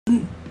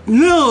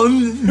No.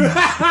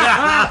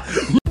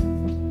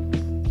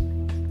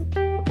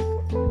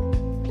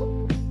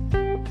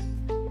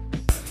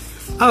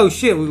 Oh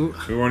shit! We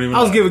weren't even.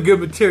 I was giving good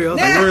material.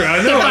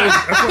 I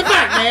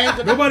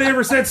know. Nobody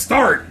ever said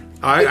start.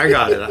 I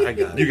got it. I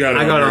got it. You got it.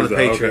 I got it on the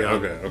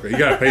Patreon. Okay. You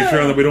got a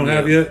Patreon that we don't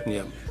have yet.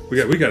 Yeah.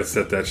 We got to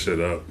set that shit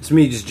up. It's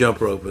me just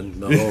jump roping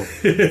the whole.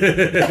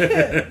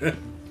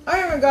 I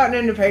haven't gotten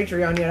into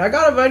Patreon yet. I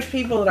got a bunch of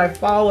people that I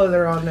follow that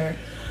are on there.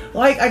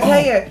 Like, I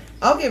tell you,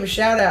 I'll give a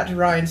shout out to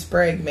Ryan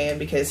Sprague, man,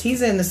 because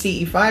he's in the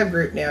CE5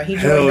 group now. He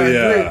joined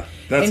our group.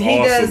 That's and he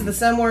awesome. does the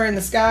Somewhere in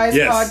the Skies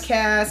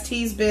podcast.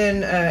 He's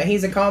been,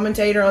 he's a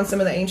commentator on some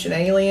of the Ancient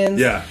Aliens.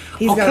 Yeah.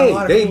 He's got a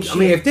lot of cool shit. I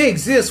mean, if they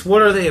exist,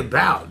 what are they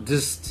about?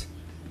 Just,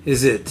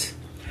 is it?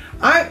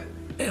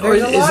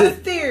 There's a lot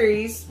of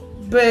theories,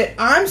 but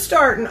I'm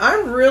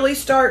really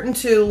starting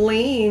to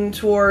lean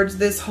towards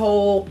this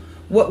whole,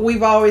 what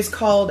we've always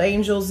called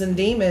angels and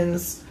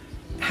demons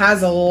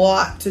has a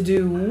lot to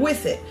do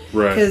with it.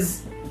 Right.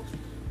 Because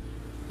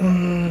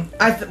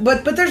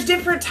but there's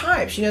different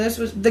types. You know, this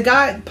was the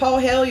guy Paul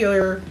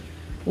Hellyer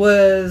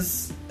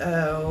was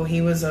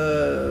he was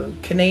a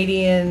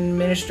Canadian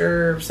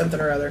minister or something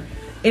or other.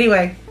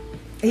 Anyway,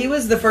 he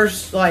was the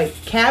first like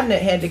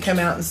cabinet head to come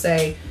out and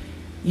say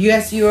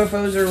US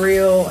UFOs are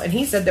real, and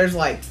he said there's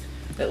like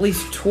at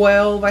least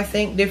 12 I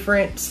think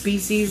different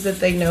species that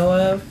they know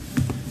of.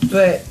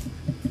 But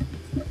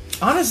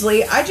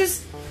honestly, I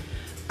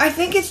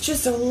think it's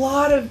just a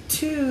lot of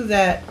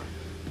that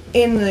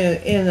in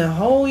the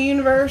whole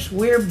universe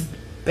we're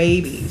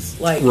babies.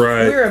 Like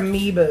we're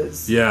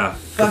amoebas. Yeah.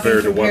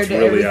 Compared to what's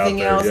really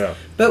everything else. Yeah.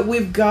 But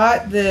we've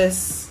got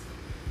this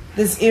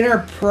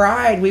inner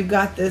pride, we've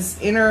got this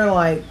inner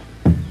like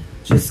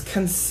just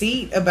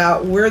conceit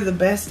about we're the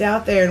best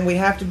out there and we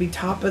have to be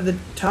top of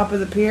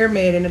the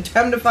pyramid, and it's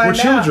come to find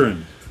out we're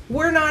children.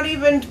 We're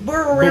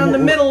around the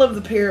middle of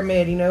the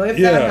pyramid, you know, if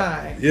that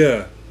high.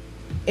 Yeah.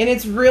 And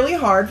it's really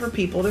hard for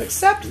people to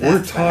accept that.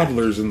 We're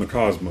toddlers in the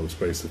cosmos,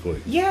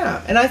 basically.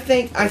 Yeah, and I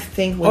think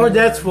or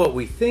that's what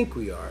we think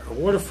we are. Or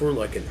what if we're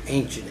like an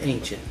ancient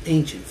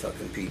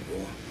fucking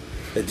people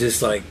that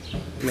just like,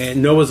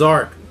 man, Noah's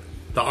Ark.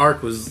 The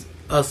Ark was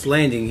us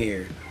landing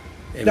here.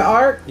 And the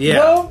Ark? Yeah.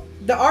 Well,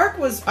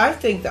 I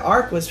think the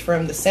Ark was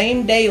from the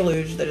same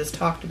deluge that is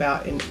talked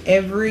about in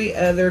every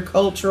other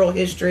cultural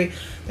history.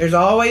 There's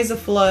always a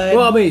flood.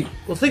 Well, I mean,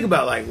 think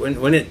about like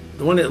when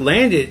it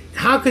landed.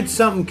 How could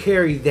something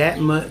carry that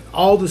much?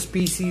 All the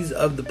species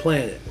of the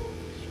planet,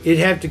 it'd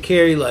have to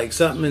carry like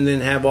something, and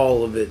then have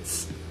all of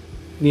its,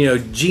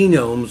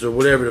 genomes or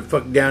whatever the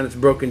fuck down it's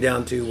broken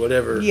down to,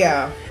 whatever.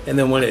 Yeah. And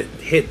then when it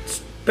hit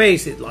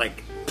space, it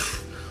like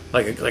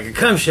a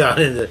cum shot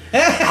into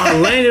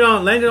landed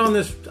on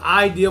this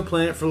ideal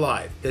planet for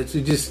life.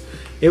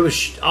 It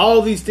was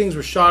all these things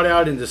were shot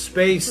out into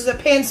space. This is a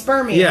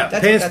panspermia. Yeah,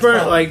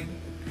 panspermia.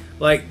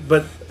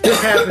 But this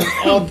happens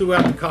all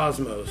throughout the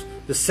cosmos.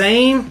 The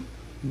same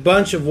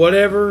bunch of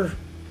whatever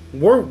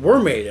we're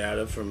made out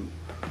of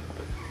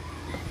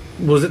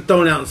was it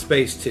thrown out in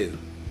space too.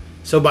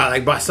 So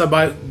by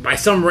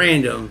some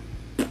random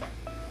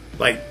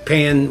like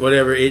pan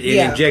whatever it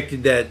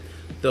injected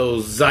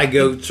those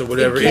zygotes or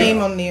whatever. It came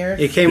on the Earth.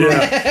 It came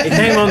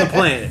on the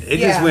planet. It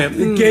just went.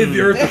 It gave the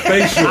Earth a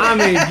facial. I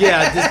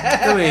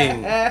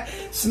mean,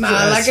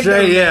 smile like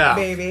straight, a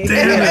baby.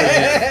 Damn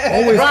it!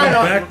 Always come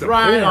back to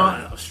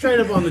porn. Straight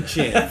up on the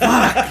chin.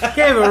 Fuck.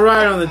 Gave it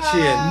right on the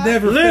chin.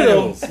 Never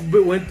fails.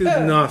 But went through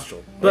the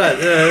nostril. But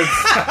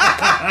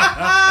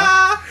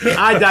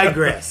I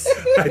digress.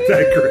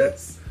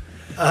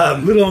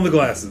 Little on the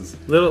glasses.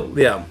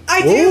 Yeah.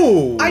 I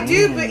do, but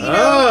you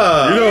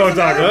know what I'm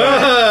talking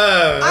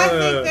about. I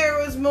think there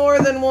was more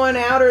than one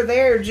outer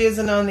there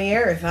jizzing on the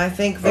Earth. I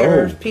think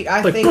there are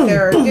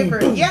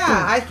different.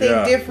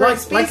 Different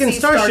species. Like in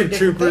Starship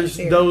Troopers,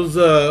 those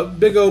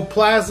big old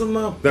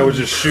plasma that would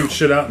just shoot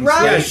shit out.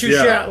 Right.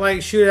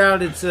 Shoot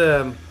out its.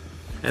 And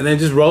then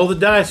just roll the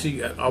dice.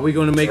 Are we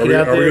going to make it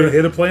out there? Are we going to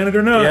hit a planet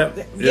or not?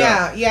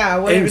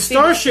 Yeah. In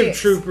Starship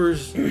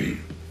Troopers,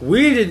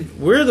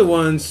 we're the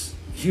ones.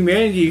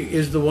 Humanity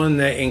is the one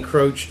that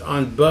encroached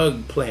on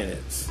bug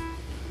planets.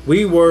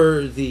 We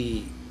were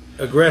the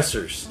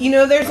aggressors.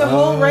 There's a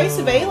whole race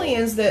of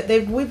aliens that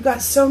we've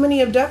got so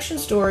many abduction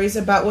stories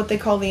about what they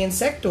call the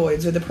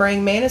insectoids or the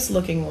praying mantis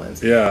looking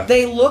ones. Yeah.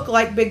 They look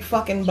like big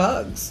fucking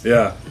bugs.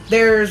 Yeah.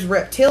 There's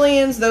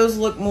reptilians, those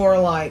look more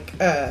like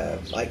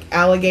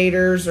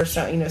alligators or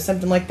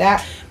something like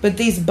that. But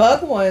these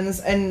bug ones,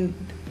 and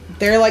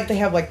they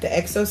have like the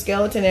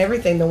exoskeleton and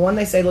everything. The one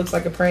they say looks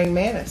like a praying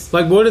mantis.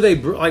 Like what would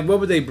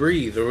they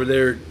breathe, or would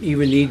there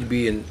even need to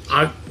be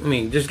I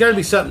mean, there's got to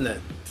be something that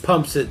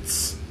pumps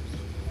its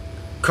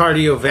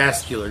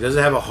cardiovascular. Does it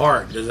have a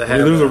heart? Does it have?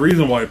 There's a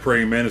reason why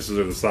praying mantises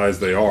are the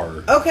size they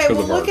are. Okay,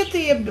 well look at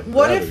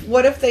what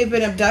if they've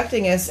been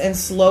abducting us and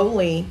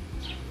slowly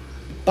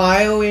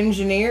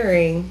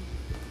bioengineering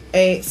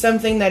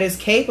something that is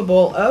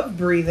capable of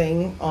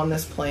breathing on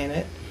this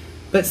planet.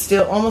 But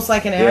still, almost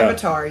like an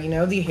avatar, you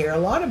hear a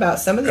lot about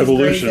some of these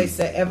evolution. They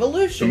say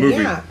evolution, the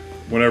movie. yeah.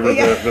 Whenever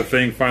Yeah. the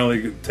thing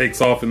finally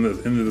takes off into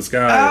the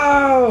sky,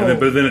 Oh.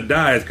 but then it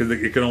dies because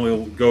it can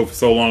only go for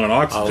so long on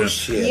oxygen. Oh,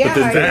 shit.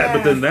 Yeah,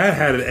 But then that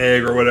had an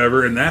egg or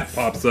whatever, and that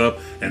pops up,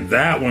 and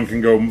that one can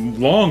go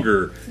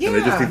longer, and they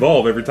just Yeah.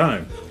 evolve every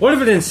time. What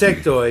if an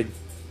insectoid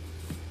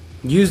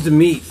used to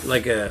meet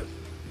like a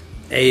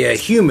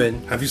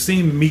human? Have you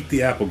seen Meet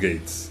the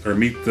Applegates or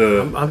Meet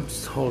the? I'm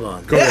just hold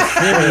on. Go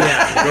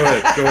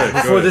ahead. Go ahead.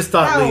 Before this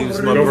thought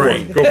leaves my Go for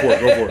brain. it. Go for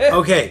it.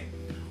 Okay,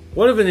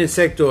 what if an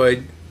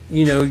insectoid,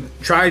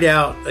 tried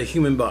out a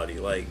human body,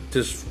 like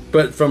just,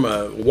 but from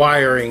a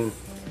wiring,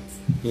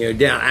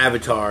 down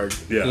Avatar,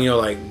 Yeah.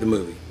 like the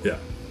movie. Yeah.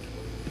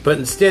 But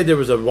instead, there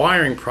was a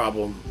wiring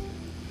problem,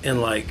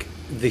 and like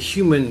the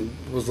human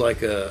was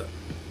like a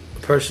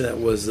person that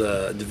was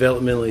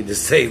developmentally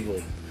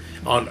disabled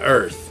on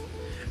Earth,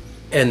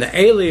 and the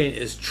alien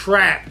is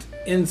trapped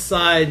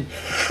inside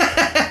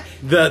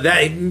that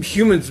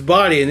human's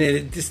body, and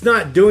it's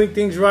not doing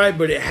things right,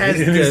 but it has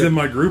And he's to. in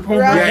my group home.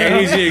 Right. Yeah, Right and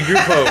now? he's in a group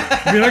home.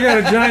 I mean, I got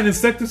a giant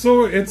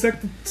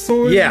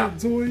insectoid. Yeah.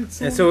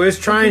 Zoid. And so it's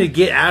trying to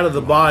get out of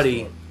the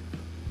body,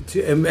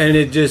 and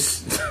it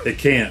just. It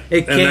can't.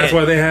 It And that's can't.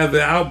 why they have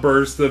the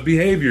outbursts of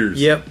behaviors.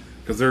 Yep.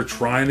 Because they're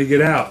trying to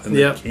get out and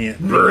Yep. they can't.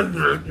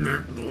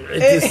 It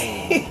just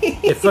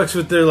it fucks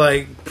with their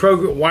like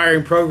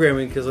wiring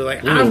programming, because they're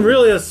like, I'm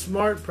really a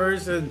smart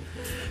person.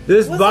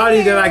 This Wasn't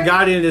body that I there-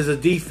 got in is a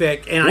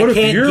defect, and What I if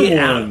can't you're get one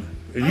out. and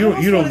I you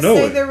almost don't wanna know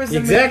say it? There was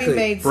Exactly. a movie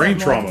made Brain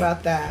something trauma. like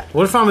about that.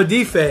 What if I'm a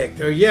defect?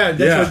 Or Yeah.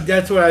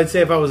 that's what I'd say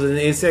if I was an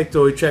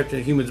insectoid trapped in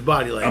a human's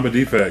body. Like I'm a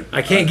defect.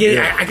 I can't get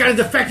Yeah. it. I got a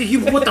defective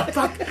human. What the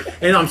fuck?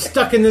 And I'm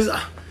stuck in this.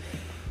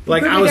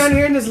 Like Put I me was. down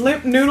here in this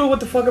limp noodle. What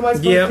the fuck am I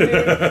supposed Yep. to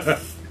do?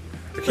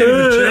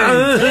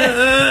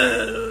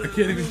 I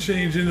can't even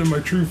change into my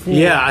true form.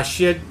 Yeah, I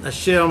shit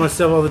on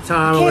myself all the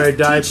time. I wear a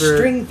Can't teach diaper.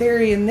 string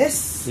theory in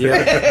this.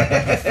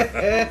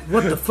 Yeah.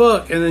 What the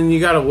fuck? And then you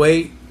gotta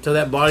wait till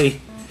that body.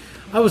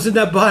 I was in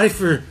that body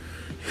for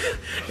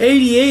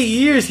 88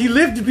 years. He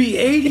lived to be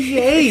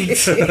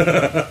 88.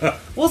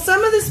 Well,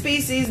 some of the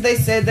species they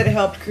said that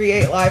helped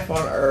create life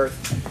on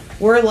Earth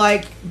were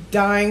like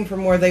dying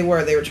from where they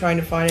were. They were trying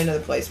to find another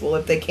place. Well,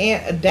 if they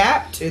can't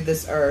adapt to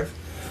this Earth,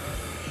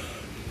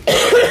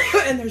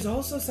 and there's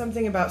also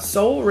something about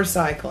soul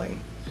recycling,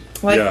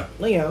 like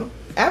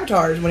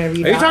avatars. Whenever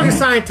you Are you die. talking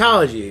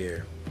Scientology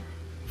here?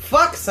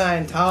 Fuck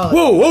Scientology.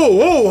 Whoa!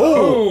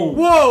 Whoa.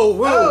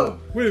 Oh.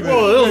 Wait a minute.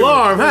 Whoa!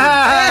 Alarm!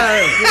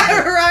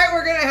 Right,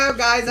 we're gonna have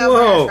guys out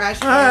Whoa! there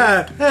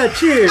trash.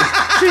 Cheers!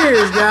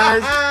 Cheers,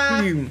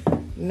 guys! You.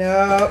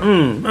 No,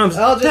 I'm I'll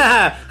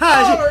just-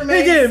 I'll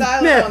remain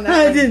silent on that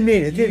I one. didn't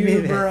mean it. Didn't you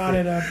mean it. brought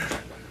it up.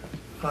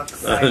 Fuck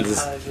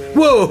Scientology.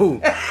 Whoa!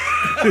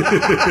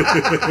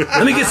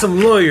 Let me get some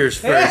lawyers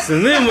first,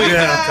 and then we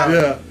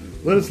Yeah.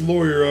 Let us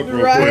lawyer up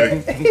real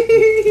Right. quick.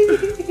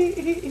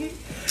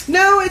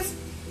 No, it's.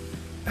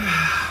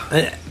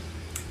 I-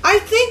 I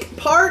think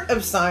part of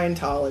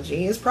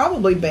Scientology is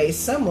probably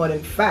based somewhat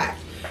in fact.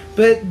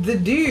 But the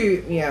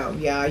dude,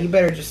 yeah, you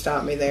better just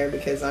stop me there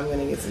because I'm going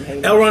to get some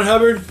hate. L. Ron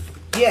Hubbard.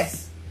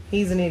 Yes,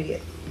 he's an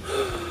idiot.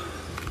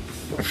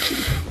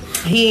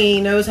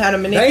 He knows how to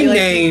manipulate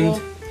named-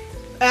 people.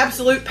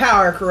 Absolute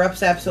power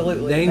corrupts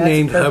absolutely. They That's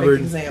named a perfect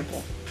Hubbard.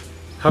 example.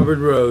 Hubbard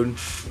Road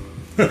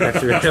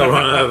after L.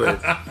 Ron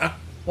Hubbard.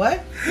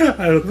 What? I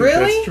don't think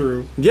Really? that's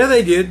true. Yeah,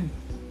 they did.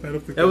 I don't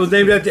think That was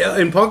named after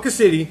in Ponca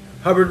City.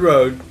 Hubbard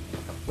Road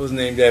was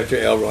named after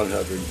L. Ron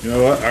Hubbard. You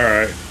know what? All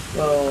right.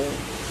 Well,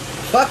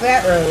 fuck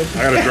that road.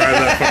 I gotta drive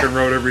that fucking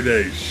road every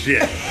day.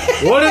 Shit.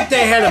 What if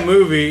they had a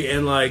movie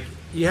and like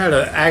you had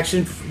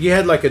you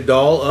had like a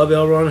doll of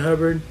L. Ron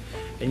Hubbard,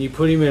 and you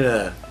put him in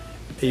a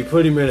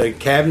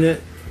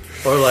cabinet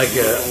or like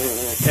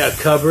a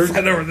cupboard,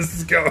 I know where this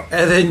is going.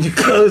 and then you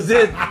close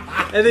it,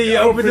 and then you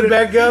open it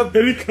back up,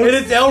 and and he comes-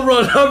 it's L.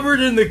 Ron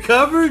Hubbard in the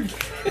cupboard,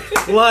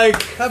 like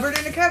Covered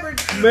in a cupboard.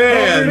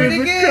 man,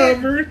 Pretty good.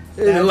 Covered.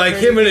 and like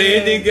him and the pretty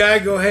good. Indian guy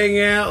go hang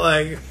out,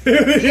 like me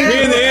Yeah. and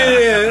the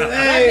Indian,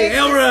 hey next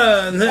L. to-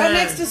 Ron, Right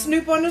next to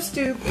Snoop on the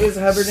stoop is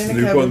Hubbard in a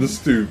Snoop cupboard. on the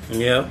stoop.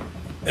 Yep.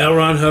 L.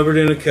 Ron Hubbard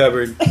in a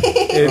cupboard.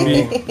 It'd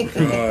be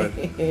God.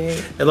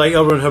 and like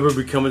L. Ron Hubbard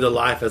would come into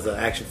life as an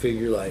action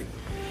figure, like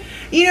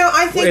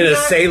I think in a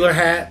not- sailor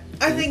hat.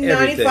 I think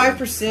everything.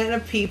 95%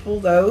 of people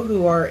though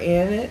who are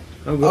in it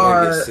I'm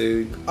going to get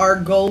sued. are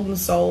golden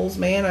souls,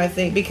 man. I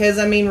think because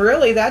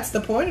really that's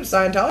the point of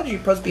Scientology. You're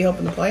supposed to be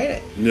helping the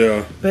planet,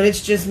 Yeah. but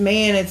it's just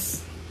man,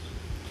 it's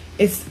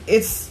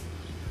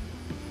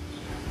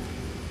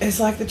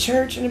like the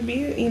church and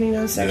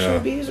sexual Yeah.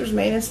 abusers,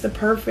 man. It's the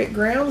perfect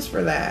grounds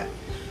for that.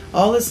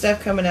 All this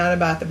stuff coming out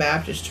about the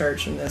Baptist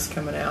church and this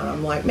coming out,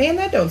 I'm like, man,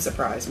 that don't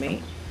surprise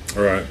me.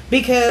 All right.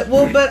 Because,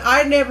 but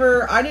I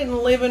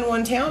didn't live in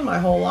one town my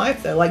whole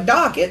life though. Like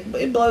Doc,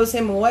 it blows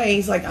him away.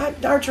 He's like,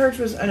 our church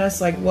was, and I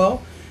was like,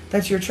 well,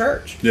 that's your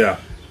church. Yeah.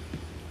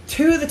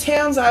 2 of the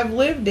towns I've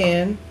lived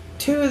in,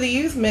 2 of the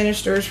youth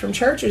ministers from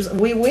churches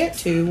we went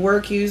to were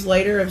accused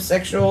later of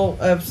sexual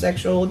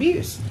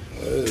abuse.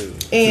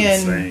 And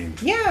insane.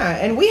 yeah,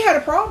 and we had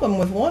a problem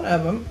with one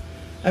of them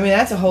I mean,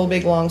 that's a whole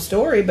big long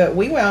story, but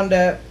we wound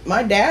up,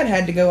 my dad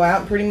had to go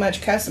out and pretty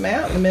much cuss them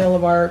out in the middle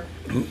of our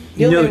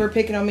deal. They were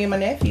picking on me and my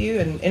nephew,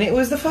 and it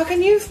was the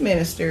fucking youth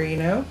minister, you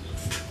know?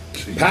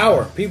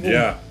 Power. People.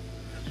 Yeah.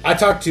 I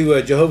talked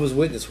to Jehovah's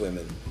Witness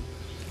women.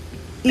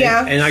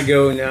 Yeah. And I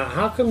go, now,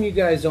 how come you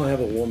guys don't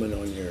have a woman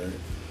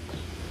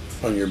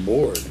on your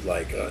board?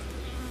 Like,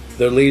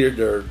 their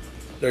leader,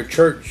 their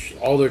church,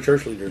 all their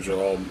church leaders are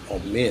all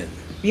men.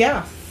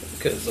 Yeah.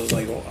 Because I was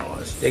like, well,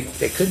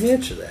 they couldn't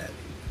answer that.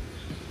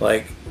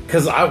 Like,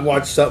 because I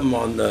watched something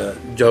on the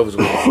Jehovah's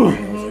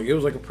Witness. It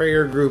was like a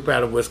prayer group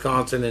out of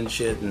Wisconsin and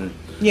shit, and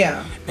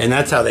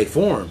that's how they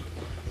form.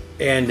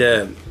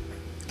 And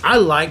I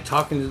like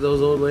talking to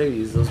those old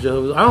ladies, those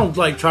Jehovah's. I don't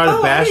like try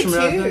to bash them or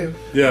nothing.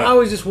 Yeah. I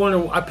always just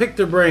wonder. I pick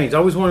their brains. I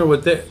always wonder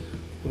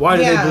why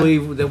do they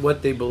believe that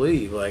what they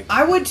believe? Like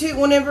I would too.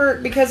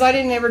 Because I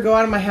didn't ever go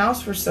out of my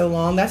house for so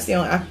long. That's the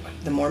only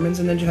the Mormons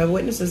and the Jehovah's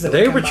Witnesses that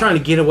they were trying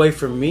to get away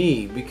from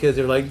me because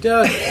they're like,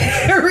 Doug,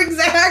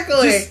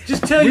 exactly.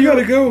 Just tell you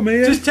gotta go,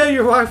 man. Just tell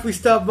your wife we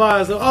stopped by. I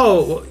was like,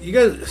 oh, well, you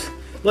guys.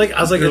 Like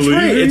I was like,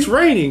 it's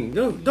raining.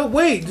 Don't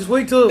wait. Just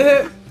wait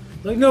till.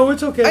 Like, no,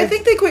 it's okay. I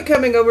think they quit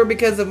coming over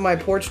because of my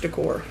porch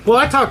decor. Well,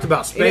 I talked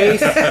about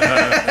space.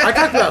 I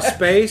talked about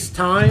space,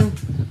 time.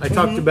 I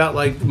talked about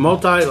like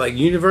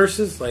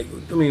universes. Like,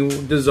 I mean,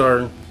 what is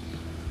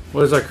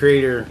our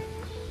creator?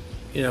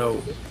 You know,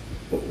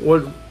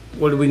 what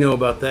do we know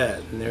about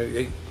that?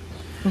 And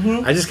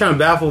I just kind of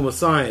baffle them with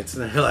science,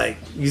 and they're like,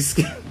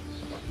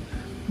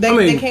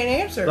 they can't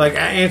answer. Like,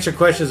 I answer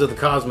questions of the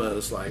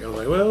cosmos. Like, I'm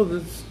like, well,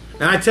 this.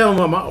 And I tell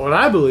them what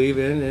I believe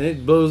in, and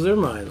it blows their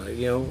mind. Like,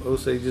 you know,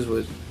 Osages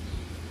would.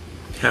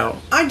 How?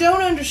 I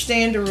don't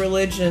understand a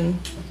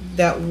religion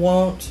that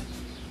won't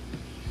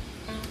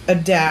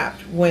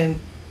adapt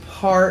when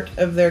part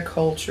of their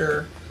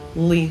culture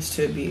leads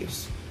to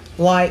abuse.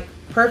 Like,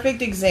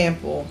 perfect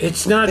example.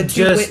 It's not the just.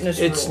 Two-witness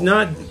It's rule.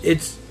 not.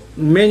 It's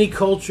many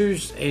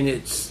cultures, and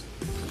it's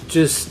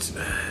just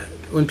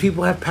when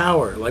people have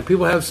power. Like,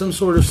 people have some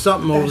sort of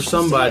something over That's just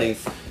somebody. it.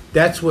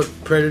 That's what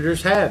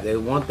predators have. They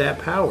want that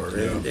power,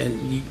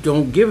 and you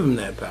don't give them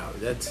that power.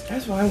 That's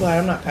why I'm glad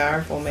I'm not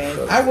powerful, man.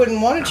 I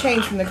wouldn't want to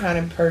change from the kind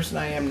of person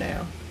I am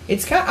now.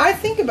 I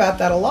think about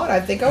that a lot.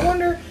 I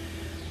wonder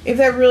if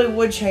that really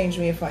would change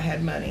me if I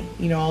had money.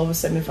 You know, all of a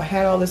sudden, if I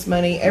had all this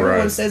money,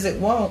 everyone says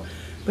it won't,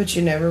 but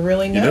you never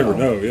really know. You never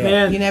know, yeah.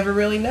 Man, you never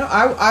really know.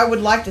 I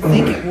would like to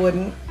think it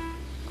wouldn't,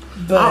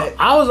 but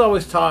I was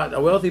always taught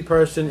a wealthy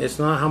person. It's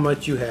not how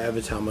much you have;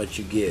 it's how much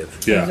you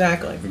give. Yeah,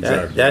 exactly.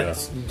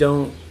 That's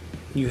don't.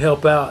 You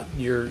help out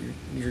your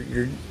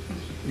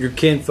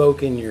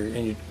kinfolk and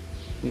your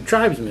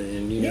tribesmen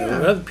and you know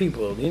other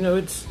people. You know,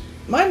 it's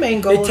my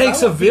main goal. It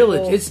takes a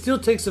village. It still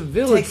takes a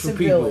village for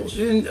people.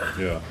 And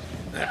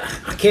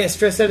I can't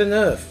stress that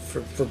enough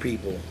for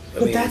people.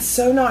 But that's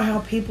so not how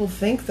people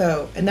think,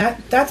 though, and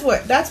that's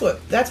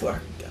what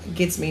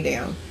gets me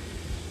down,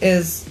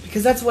 is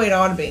because that's the way it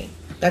ought to be.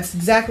 That's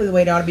exactly the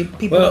way it ought to be.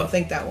 People don't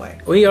think that way.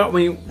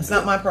 It's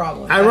not my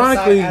problem.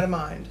 Ironically, out of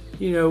mind.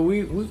 You know,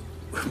 we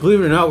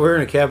believe it or not, we're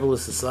in a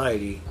capitalist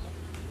society,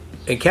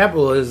 and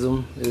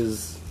capitalism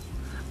is,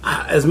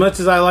 as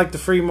much as I like the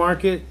free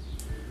market,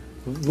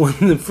 when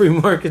the free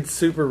market's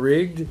super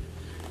rigged,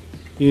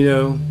 you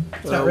know,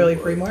 it's not really a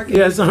free market.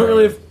 Yeah, it's not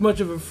really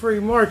much of a free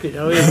market. You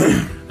know, it's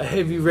a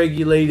heavy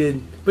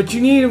regulated, but you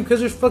need them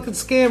because there's fucking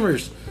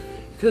scammers,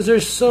 because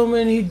there's so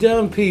many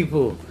dumb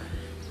people.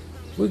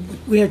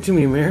 We have too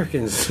many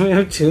Americans. We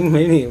have too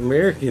many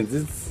Americans.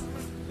 It's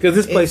because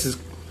this place is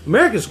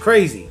America's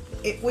crazy.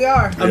 We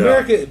are.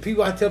 America,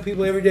 people. I tell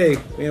people every day,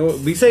 you know,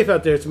 be safe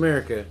out there. It's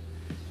America,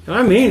 and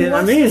I mean it.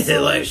 I mean the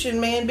solution,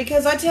 man.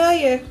 Because I tell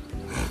you,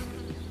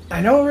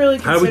 I don't really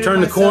consider how do we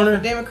turn the corner?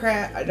 A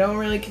Democrat. I don't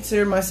really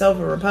consider myself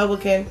a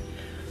Republican.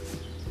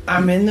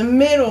 I'm in the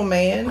middle,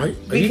 man.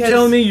 Are you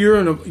telling me you're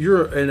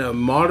in a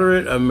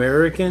moderate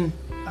American?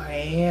 I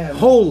am.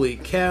 Holy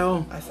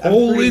cow!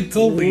 Holy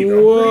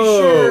Toledo!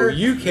 Whoa! Sure.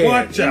 You can't.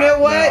 Watch You out know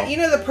what? now. You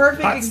know the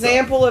perfect Hot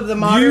example of the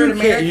moderate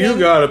American. You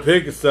gotta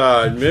pick a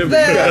side. Remember,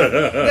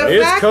 The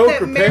it's fact Coke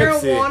that or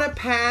Pepsi. marijuana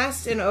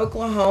passed in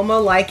Oklahoma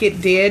like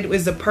it did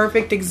was a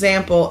perfect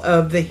example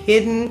of the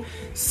hidden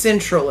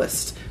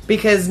centralist.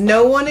 Because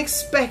no one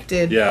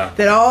expected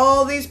that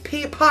all these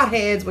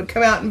potheads would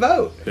come out and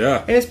vote.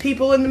 Yeah. And it's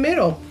people in the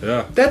middle.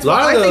 Yeah. That's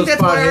why I think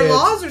that's why our potheads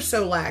laws are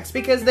so lax.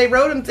 Because they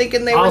wrote them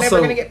thinking they were never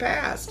going to get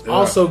passed. Yeah.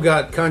 Also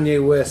got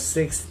Kanye West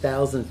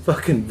 6,000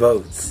 fucking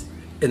votes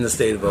in the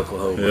state of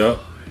Oklahoma. Yeah.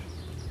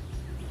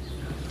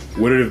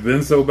 Would it have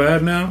been so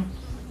bad now?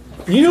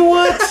 You know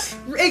what?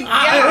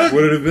 Yeah.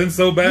 Would it have been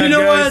so bad, You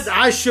know guys? what?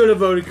 I should have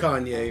voted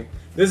Kanye.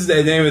 This is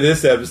the name of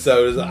this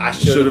episode. Is I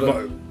should have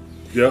voted.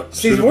 Yep.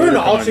 See, we're in an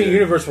alternate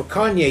universe where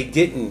Kanye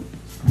didn't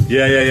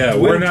Yeah.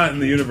 We're not in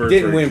the universe.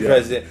 didn't win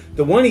president.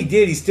 The one he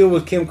did, he's still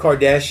with Kim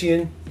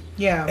Kardashian.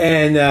 Yeah.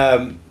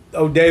 And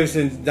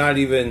Davidson's not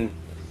even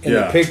in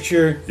the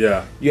picture.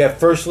 Yeah. You have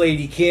First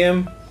Lady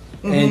Kim,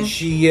 and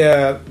she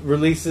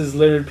releases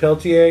Leonard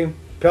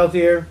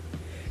Peltier,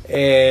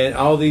 and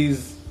all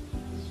these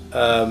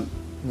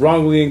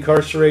wrongly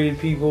incarcerated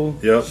people.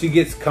 Yep. She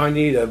gets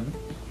Kanye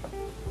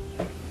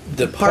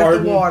to Part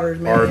pardon, the waters,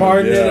 man.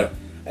 pardon Yeah. it.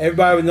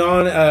 Everybody with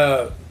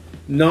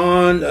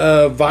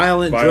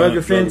non-violent drug Violent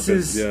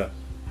offenses. Yeah.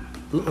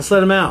 Let's let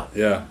them out.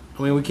 Yeah.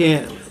 I mean, we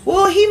can't.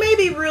 Well, he may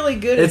be really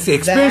good It's at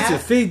expensive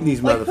that. feeding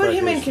these Like, motherfuckers. put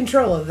him in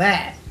control of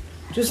that.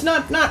 Just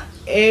not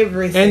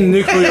everything. And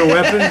nuclear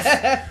weapons.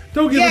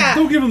 Don't give Yeah, him.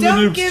 Don't give him the don't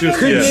nukes give just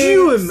him Could the yet.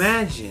 you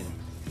imagine?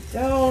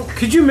 Don't.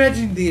 Could you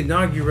imagine the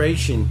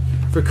inauguration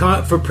for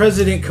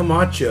President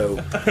Camacho?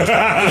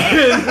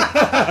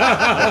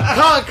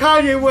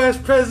 Kanye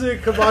West,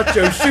 President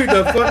Camacho shooting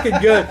a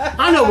fucking gun.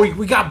 I know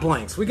we got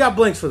blanks. We got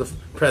blanks for the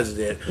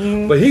president,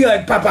 but he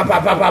like pop pop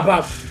pop pop pop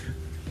pop.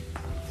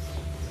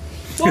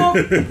 Well,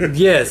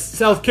 Yes,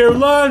 South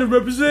Carolina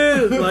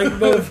represent like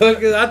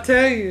motherfuckers. I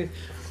tell you,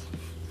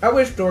 I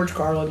wish George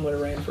Carlin would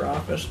have ran for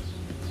office.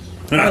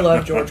 I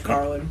love George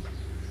Carlin.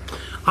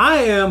 I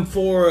am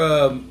for.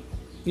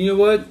 You know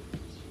what?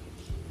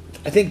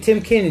 I think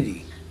Tim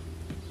Kennedy.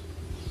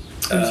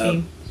 Who's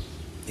he?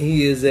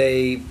 He is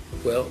I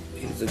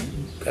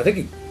think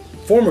a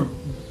former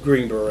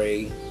Green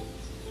Beret,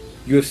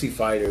 UFC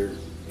fighter.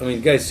 I mean,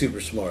 the guy's super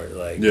smart.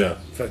 Like, Yeah.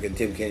 fucking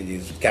Tim Kennedy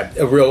is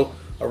a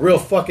real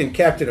fucking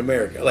Captain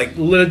America. Like,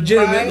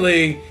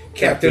 legitimately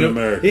Captain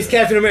America. He's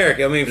Captain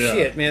America. I mean, Yeah.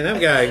 shit, man,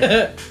 that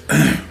guy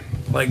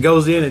like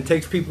goes in and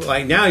takes people.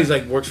 Like now, he's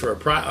like works for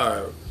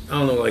I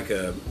don't know, like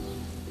a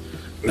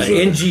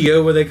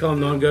NGO, what they call them,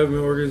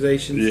 non-government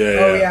organizations. Yeah.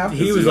 Oh, yeah.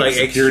 He was like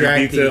Security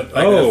extracting, detail.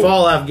 like in the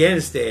fall of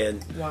Afghanistan.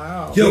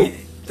 Wow. Yo.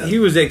 He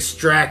was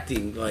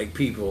extracting like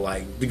people,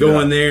 like to go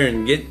Yeah. in there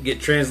and get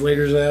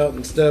translators out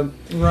and stuff.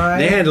 Right.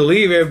 They had to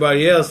leave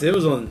everybody else. It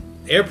was on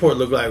airport.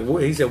 Looked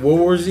like he said World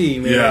War Z,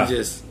 man. Yeah.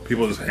 Just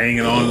People just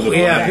hanging on to the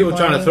yeah, plane. people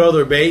trying to throw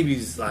their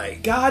babies.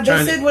 Like God, they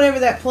trying said to- whenever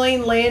that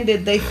plane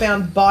landed, they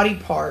found body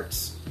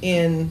parts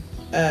in,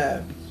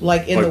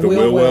 like in like the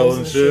wheel wells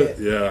and shit.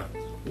 Yeah.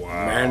 Wow.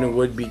 man who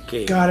would be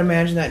king. God,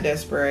 imagine that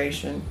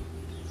desperation.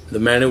 The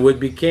man who would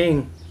be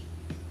king.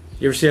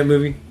 You ever see that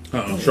movie?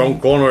 Uh-uh. Sean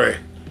Connery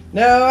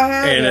No, I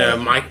haven't.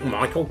 and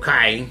Michael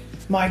Caine.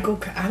 I like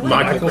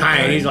Michael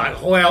Caine. He's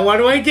like, well, what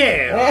do I do?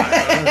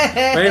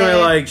 But anyway,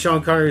 like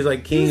Sean Connery's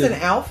like king. He's of-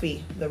 an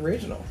Alfie, the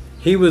original.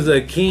 He was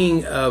a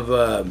king of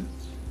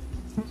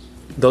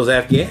those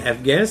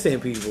Afghanistan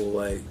people,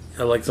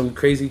 like some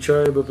crazy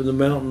tribe up in the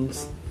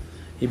mountains.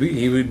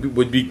 He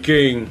would be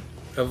king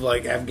of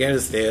like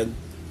Afghanistan,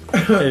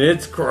 and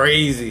it's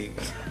crazy.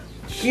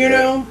 You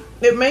know,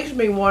 it makes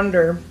me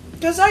wonder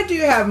because I do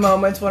have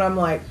moments when I'm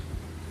like,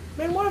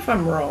 man, what if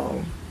I'm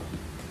wrong?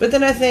 But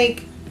then I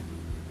think,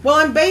 well,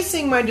 I'm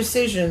basing my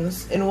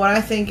decisions in what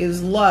I think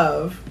is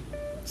love.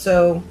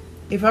 So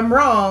if I'm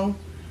wrong,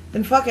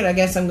 then fuck it. I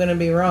guess I'm going to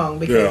be wrong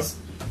because,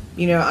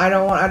 you know, I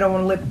don't want to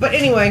live. But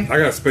anyway, I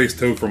got Space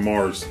Toad from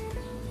Mars.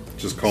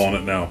 Just calling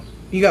it now.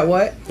 you got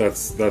what?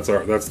 That's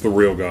the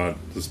real God,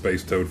 the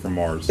Space Toad from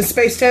Mars. The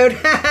space toad. Is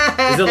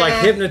it like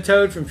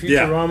Hypnotoad from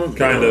Yeah, Futurama?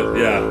 kind of.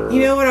 Yeah.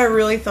 You know what I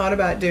really thought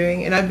about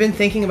doing, and I've been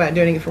thinking about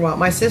doing it for a while.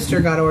 My sister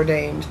got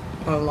ordained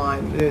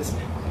online.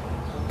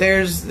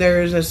 There's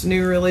this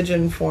new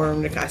religion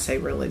formed. I say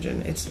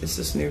religion. It's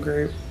this new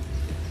group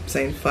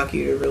saying fuck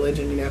you to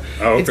religion. You know,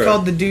 Oh, okay. It's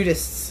called the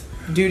Dudists.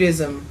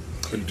 Dudism.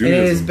 And it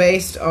is Dudism.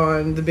 based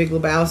on the Big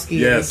Lebowski,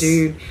 Yes. the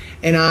dude.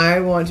 And I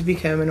want to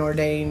become an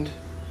ordained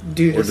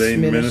Dudist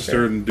Ordained minister.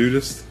 minister and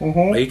dudist.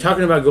 Are you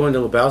talking about going to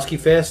Lebowski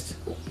Fest?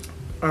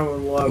 I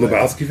would love it.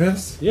 Lebowski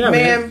Fest? Yeah,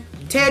 man. Man,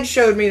 Ted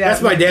showed me that.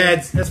 That's my movie.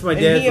 dad's. That's my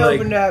And dad's he like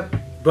opened up.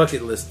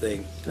 bucket list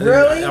thing.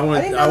 Really? I,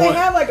 want- didn't know they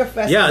had like a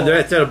festival. Yeah, they're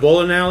at a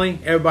bowling alley.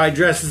 Everybody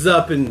dresses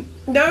up in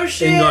No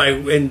shit.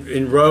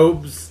 in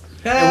robes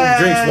and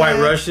drinks White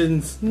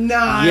Russians.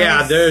 Nice.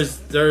 Yeah,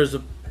 there's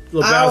a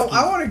Lebowski.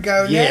 I want to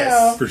go Yes.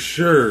 now. For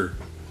sure.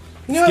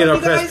 You Let's get know, our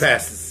you press guys,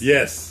 passes.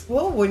 Yes.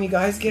 well, when you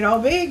guys get all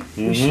big,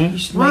 you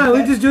should Why? make We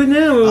that. just do it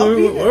now. I'll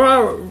be there.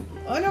 We're-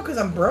 I know because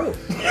I'm broke.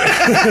 we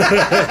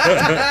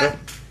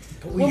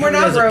When we're have it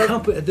not as a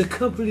broke. the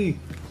company,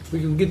 we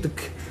can get the.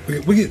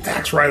 We get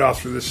tax write-offs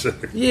for this shit.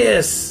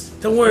 Yes,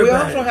 don't worry We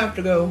about also it. have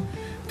to go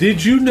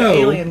Did you to know?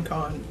 Alien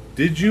Con.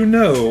 Did you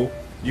know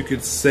you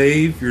could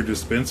save your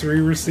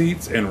dispensary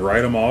receipts and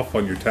write them off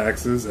on your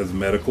taxes as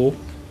medical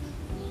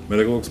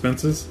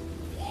expenses?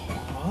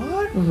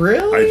 What?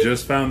 Really? I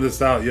just found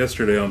this out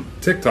yesterday on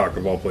TikTok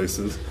of all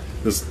places.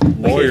 This We should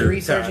lawyer.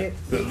 research it.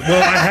 Well,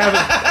 I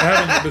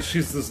haven't, but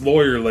she's this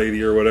lawyer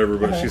lady or whatever.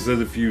 But she says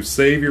if you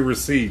save your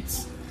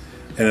receipts,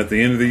 and at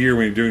the end of the year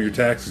when you're doing your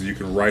taxes, you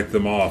can write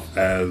them off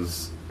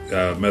as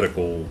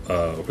medical.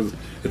 Because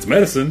it's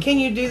medicine. Can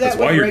you do that That's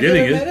with why you're regular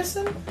getting it.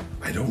 medicine?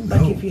 I don't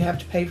Like know. if you have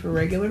to pay for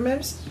regular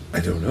medicine? I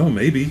don't know.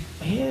 Maybe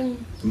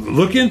Man,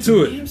 look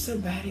into I it. am so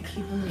bad at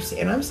keeping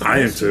receipts. And I'm supposed I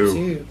am to,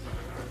 too.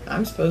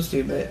 I'm supposed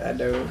to, but I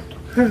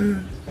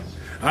don't.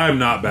 I'm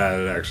not bad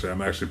at it, actually.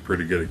 I'm actually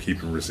pretty good at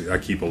keeping receipts. I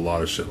keep a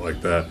lot of shit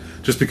like that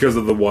just because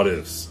of the what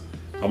ifs.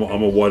 I'm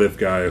a what if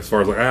guy as far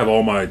as like I have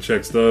all my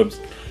check stubs.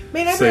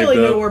 Man, I Saved barely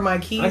know up. where my I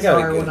keys got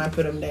a are good- when I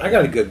put them down. I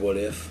got a good what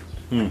if.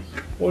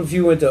 What if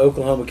you went to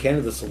Oklahoma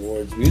Cannabis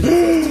Awards music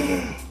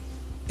festival?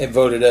 and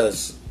voted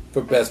us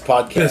for best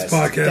podcast. Best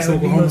podcast That would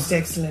be Oklahoma. most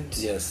excellent.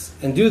 Yes,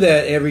 and do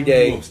that every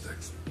day Most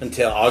excellent.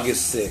 until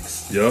August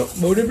 6th. Yep.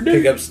 Vote every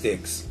Pick day. up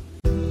sticks.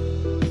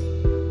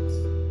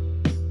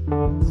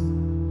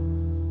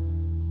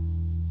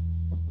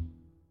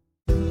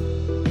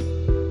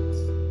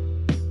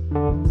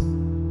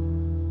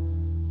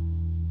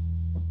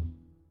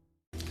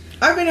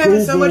 I've been having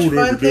Go so much vote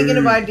fun every thinking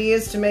of day.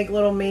 ideas to make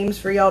little memes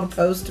for y'all to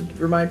post to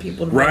remind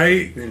people to vote.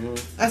 Right?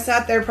 I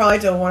sat there probably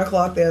till 1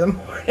 o'clock the other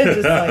morning. Just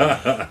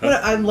like,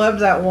 I loved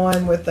that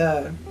one with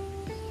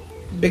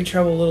Big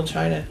Trouble in Little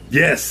China.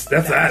 Yes,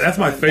 that's That's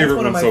my fun. favorite That's one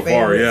one of my so far.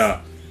 favorites.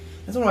 Yeah,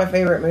 That's one of my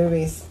favorite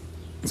movies.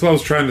 that's what I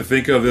was trying to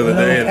think of the other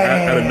day, and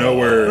out of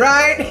nowhere,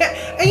 Right?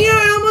 And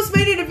I almost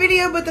made it a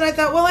video, but then I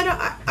thought, well,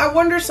 I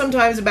wonder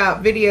sometimes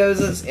about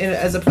videos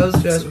as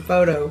opposed to as a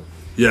photo.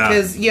 Yeah,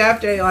 Because you have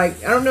to, I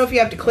don't know if you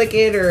have to click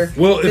it or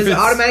Well, if does it it's-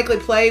 automatically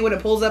play when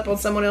it pulls up on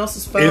someone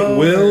else's phone? it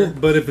will. or-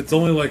 But if it's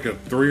only like a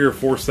 3 or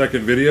 4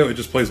 second video, it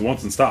just plays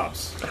once and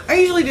stops. I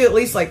usually do at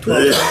least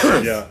 12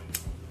 seconds. Yeah,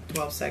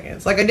 12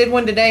 seconds. Like I did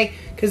one today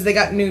because they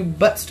got new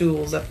butt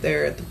stools up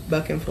there at the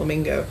Buck and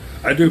Flamingo.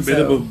 I do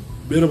So-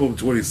 minimum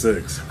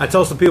 26. I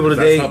told some people That's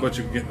today. how much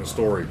you can get in a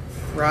story.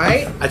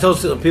 Right? I told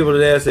some people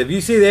today. I said, if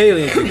you see the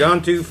aliens, you've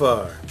gone too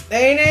far.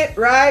 Ain't it?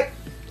 Right?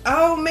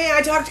 Oh man,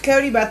 I talked to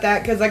Cody about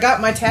that because I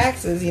got my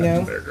taxes, There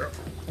you go.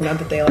 Not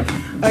that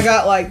I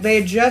got they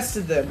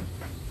adjusted them.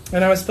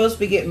 And I was supposed to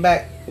be getting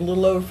back a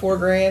little over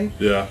 $4,000.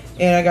 Yeah,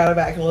 And I got it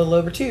back a little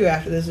over 2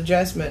 after this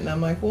adjustment. And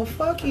I'm like, well,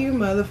 fuck you,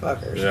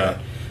 motherfuckers. yeah.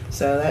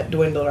 So that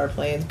dwindled our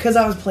plans. Because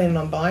I was planning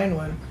on buying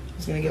one. I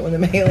was going to get one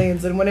of them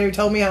aliens. And whenever he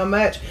told me how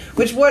much,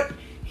 which what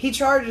he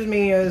charges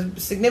me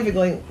is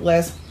significantly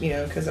less,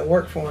 because I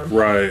work for him.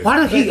 Right. Why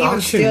don't But he even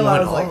auction still, I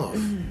one was like,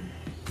 off?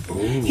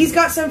 He's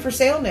got some for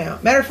sale now.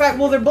 Matter of fact,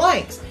 they're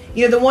blanks.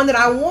 The one that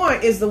I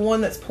want is the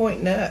one that's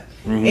pointing up.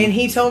 Mm-hmm. And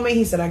he told me,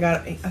 he said, I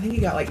think he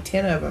got like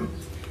 10 of them.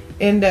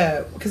 And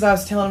because I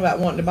was telling him about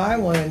wanting to buy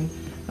one,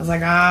 I was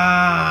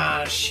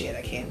like, shit,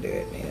 I can't do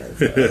it, man.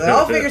 So I was like,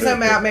 I'll figure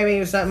something out, maybe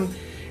or something.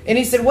 And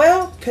he said,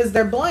 well, because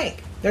they're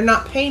blank. They're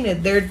not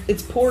painted.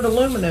 It's poured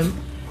aluminum.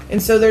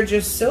 And so they're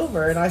just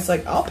silver. And I was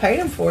like, I'll paint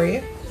them for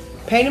you.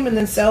 Paint them and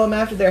then sell them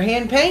after they're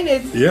hand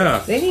painted.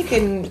 Yeah. Then you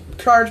can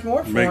charge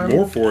more for Make them.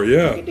 more for it.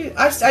 Yeah.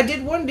 I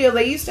did one deal.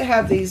 They used to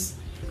have these.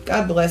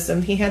 God bless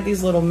him. He had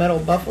these little metal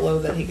buffalo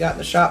that he got in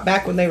the shop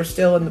back when they were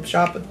still in the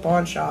shop at the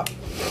pawn shop,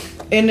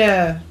 and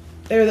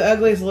they were the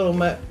ugliest little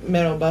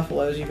metal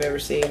buffaloes you've ever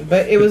seen.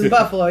 But it was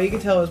buffalo. You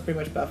could tell it was pretty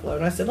much buffalo.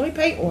 And I said, let me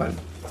paint one.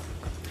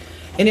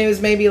 And it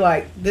was maybe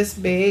like this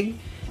big.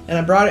 And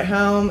I brought it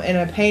home and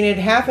I painted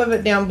half of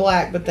it down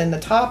black, but then the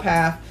top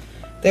half.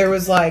 There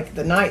was like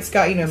the night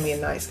sky, me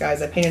and night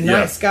skies. I painted Yeah.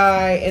 night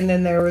sky, and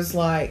then there was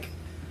like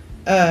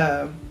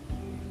a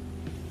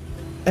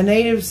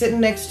native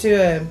sitting next to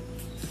a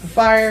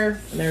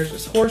fire, and there's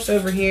this horse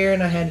over here,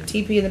 and I had a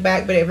teepee in the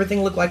back, but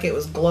everything looked like it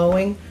was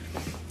glowing.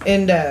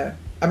 And I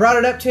brought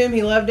it up to him,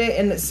 he loved it,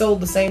 and it sold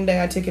the same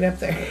day I took it up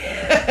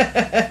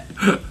there.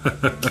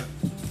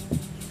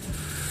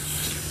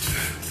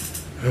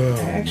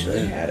 I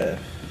actually had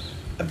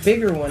a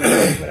bigger one,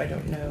 but I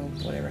don't know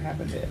whatever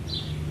happened to it.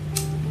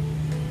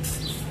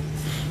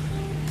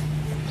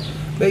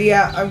 But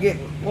yeah, I'm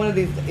getting one of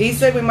these. He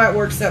said we might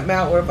work something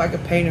out where if I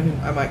could paint him,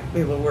 I might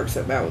be able to work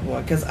something out with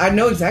one. Because I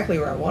know exactly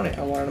where I want it.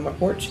 I want it on my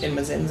porch, in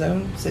my Zen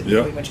zone, sitting Yep.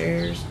 between my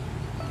chairs.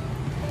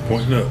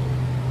 Pointing up.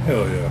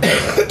 Hell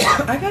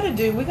yeah.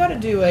 We gotta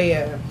do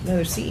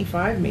another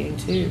CE5 meeting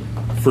too.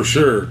 For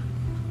sure.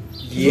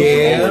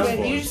 Yeah. fun.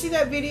 Did you see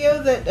that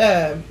video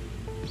that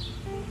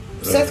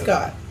Seth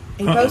got?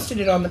 He posted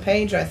it on the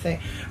page, I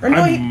think. Or no,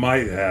 I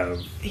might have.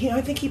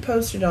 I think he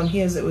posted on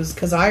his. It was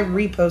because I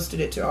reposted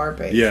it to our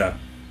page. Yeah.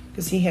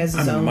 Because he has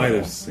his I own. might little-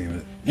 have seen it.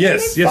 And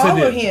Yes, they yes, I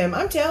follow did. him.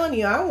 I'm telling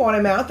you, I want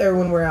him out there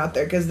when we're out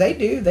there because they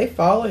do. They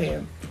follow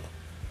him.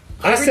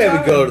 I Every said we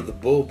time. go to the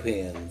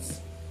bullpens.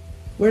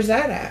 Where's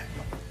that at?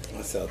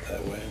 That's out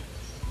that way.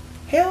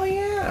 Hell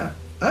yeah!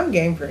 I'm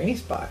game for any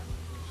spot.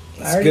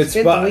 It's I a already good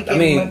spent spot. the weekend I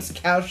mean, amongst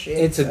cow shit.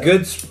 It's a so.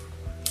 good.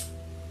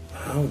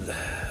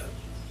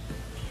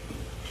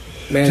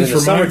 Man, Just in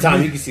the remind summertime,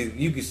 me-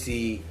 you can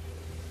see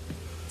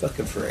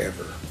fucking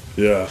forever.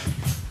 Yeah.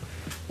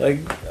 Like,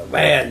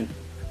 man,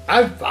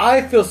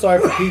 I feel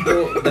sorry for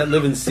people that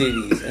live in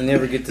cities and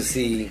never get to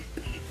see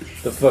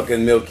the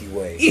fucking Milky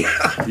Way.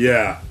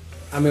 Yeah.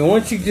 I mean,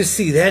 once you just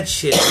see that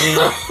shit,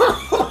 man,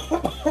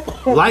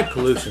 light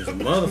pollution's a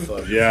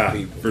motherfucker. Yeah,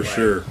 people. for Like,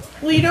 sure.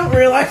 Well, you don't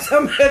realize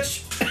how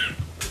much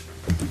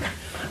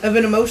of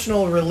an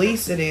emotional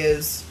release it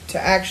is to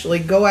actually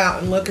go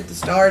out and look at the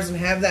stars and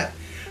have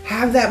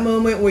that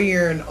moment where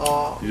you're in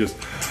awe. You just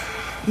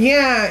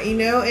Yeah,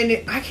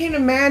 and I can't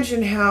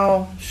imagine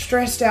how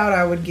stressed out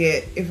I would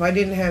get if I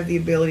didn't have the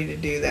ability to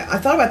do that. I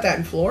thought about that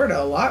in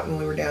Florida a lot when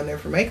we were down there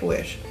for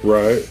Make-A-Wish.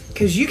 right.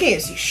 Because you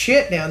can't see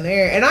shit down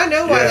there. And I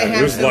know why Yeah, they have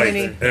there's so light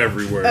many...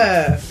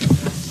 everywhere.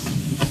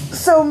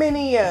 so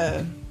many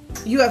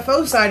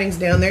UFO sightings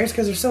down there is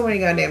because there's so many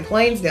goddamn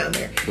planes down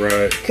there.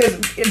 Right. Because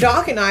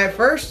Doc and I at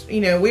first,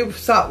 we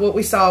thought what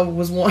we saw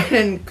was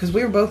one, because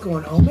we were both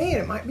going, oh man,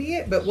 it might be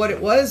it. But what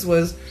it was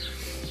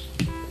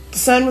the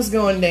sun was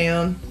going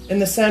down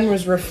and the sun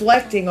was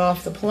reflecting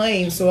off the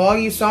plane, so all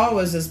you saw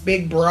was this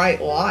big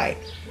bright light.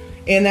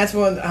 And that's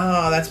what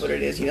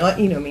it is. You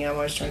know me, I'm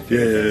always trying to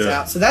figure things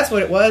out. So that's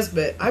what it was,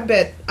 but I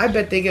bet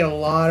they get a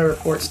lot of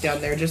reports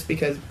down there just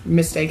because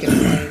mistaken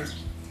planes.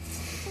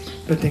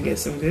 But they get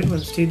some good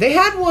ones too. They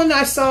had one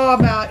I saw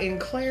about in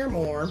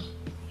Claremore.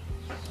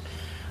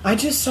 I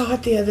just saw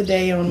it the other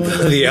day on one of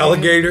those The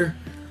alligator?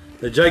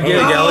 The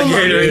gigantic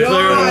alligator in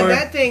Claremore?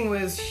 That thing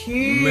was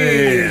huge.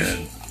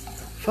 Man.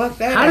 Fuck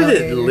that. How did it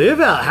alligator. live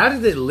out? How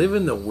did it live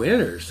in the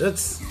winters?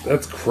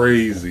 That's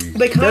crazy.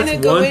 They kind That's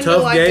of go one into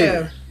tough like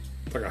gator.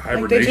 It's like a like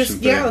hibernation they just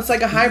thing. it's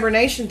like a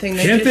hibernation thing.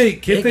 Can't they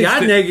it got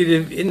sti-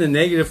 negative in the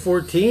negative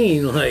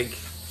 14. Like,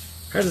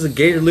 how does a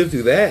gator live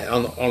through that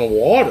on the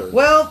water?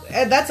 Well,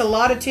 that's a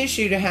lot of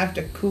tissue to have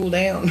to cool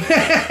down.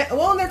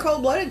 Well, and they're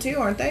cold blooded too,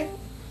 aren't they?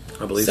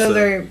 I believe so.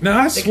 they're Now,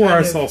 I they swore I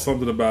kind of- saw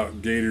something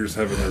about gators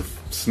having their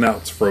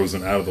snouts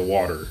frozen out of the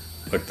water.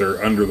 Like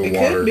they're under the It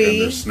water could be.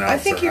 and their snouts I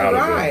think are you're out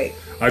right. of it.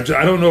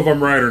 I don't know if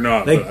I'm right or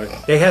not.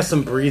 But They have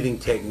some breathing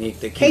technique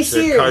that keeps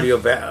their Siri.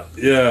 cardiovascular.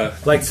 yeah.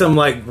 Like some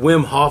like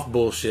Wim Hof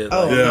bullshit.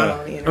 Oh, Like, Yeah. not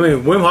on the I internet.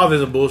 mean, Wim Hof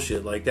is a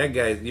bullshit. Like that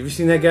guy. You ever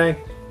seen that guy?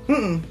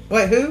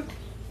 Wait, who?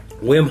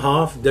 Wim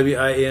Hof,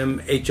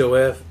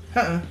 Wimhof.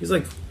 Uh-uh. He's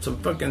like some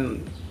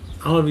fucking.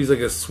 I don't know if he's like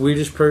a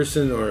Swedish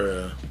person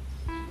or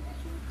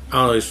I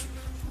don't know. He's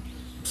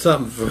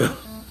something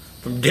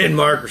from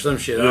Denmark or some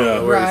shit. I don't Yeah.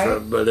 know where Right. he's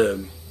from, but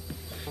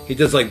he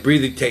does like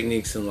breathing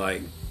techniques and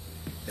like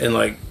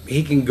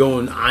he can go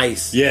on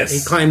ice. Yes. He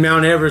climbed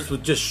Mount Everest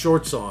with just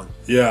shorts on.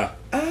 Yeah.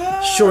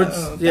 Oh, Shorts,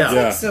 that's yeah. like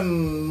Yeah.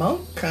 some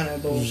monk kind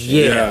of bullshit.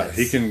 Yeah. Yeah.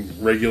 He can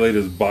regulate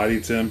his body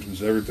temp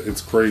and everything.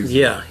 It's crazy.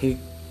 Yeah, he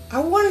I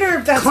wonder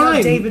if that's how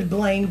Climb- David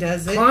Blaine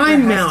does it.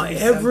 climbed There has to Mount be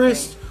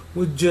Everest something.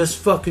 with just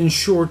fucking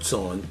shorts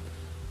on.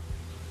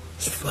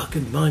 It's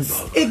fucking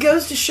mind-boggling. It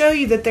goes to show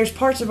you that there's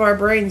parts of our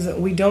brains that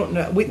we don't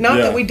know.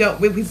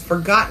 We've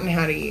forgotten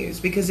how to use.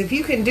 Because if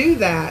you can do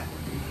that,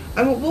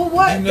 I mean, well,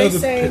 what You know they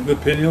say? the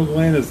pineal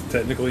gland is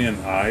technically an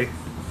eye.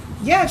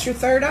 Yeah, it's your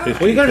third eye.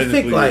 Well, you gotta Technically,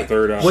 think, your like,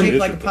 third eye when- Shaped is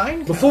like a your- pine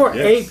cone. Before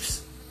Yes.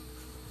 apes,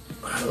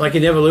 like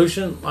in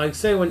evolution, like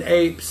say when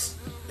apes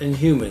and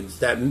humans,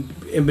 that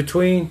in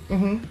between,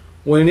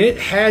 when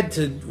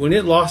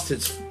it lost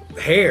its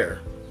hair,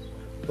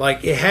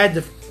 like it had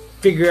to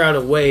figure out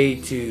a way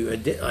to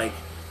like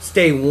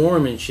stay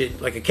warm and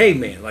shit, like a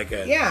caveman, like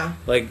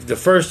the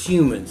first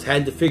humans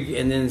had to figure,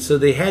 and then so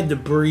they had to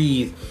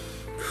breathe,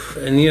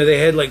 and they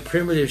had like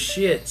primitive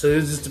shit. So it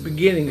was just the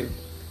beginning of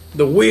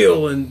the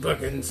wheel and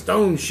fucking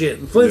stone shit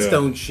and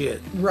Flintstone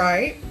shit.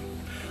 Right.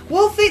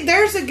 Well,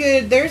 there's a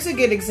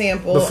good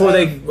example Before of,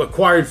 they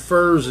acquired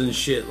furs and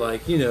shit,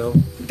 like,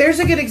 There's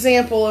a good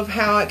example of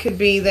how it could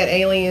be that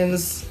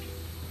aliens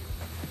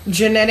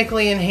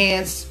genetically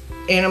enhanced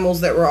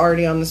animals that were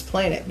already on this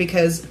planet.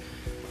 Because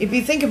if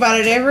you think about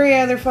it, every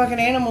other fucking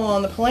animal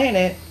on the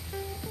planet,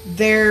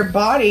 their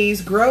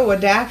bodies grow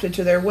adapted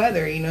to their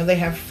weather. They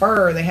have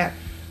fur.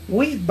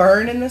 We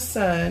burn in the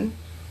sun.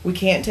 We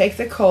can't take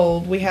the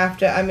cold. We have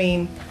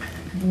to,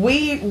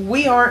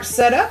 we aren't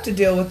set up to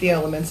deal with the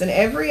elements. And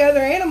every other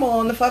animal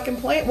on the fucking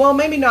planet, well,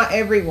 maybe not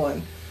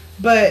everyone,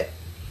 but,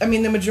 the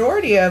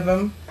majority of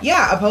them,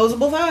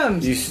 opposable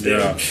thumbs.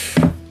 Yeah.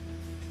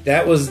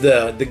 That was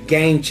the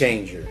game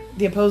changer.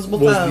 The opposable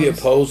Was thumbs. the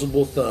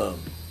opposable thumb.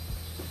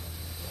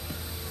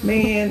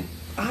 Man,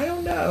 I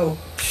don't know.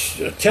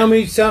 Tell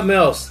me something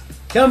else.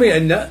 Tell me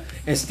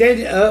and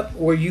stand up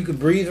where you could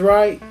breathe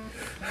right,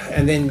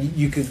 and then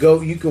you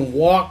can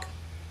walk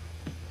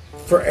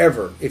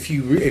forever. If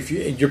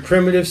your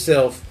primitive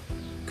self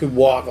could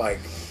walk like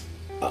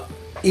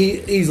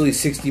easily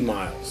 60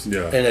 miles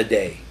Yeah. in a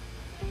day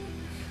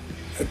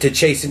to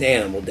chase an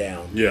animal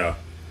down, Yeah.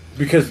 But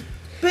because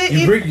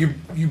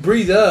you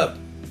breathe up,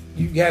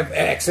 you have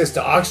access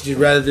to oxygen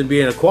rather than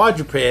being a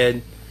quadruped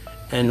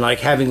and like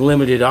having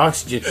limited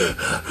oxygen.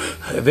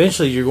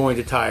 Eventually you're going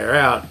to tire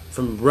out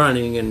from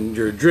running and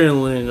your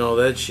adrenaline and all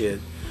that shit,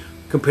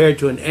 compared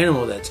to an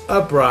animal that's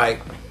upright,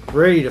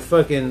 ready to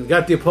fucking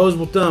got the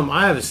opposable thumb.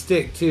 I have a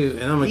stick too,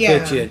 and I'm gonna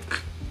catch you.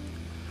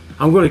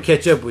 I'm gonna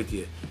catch up with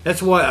you.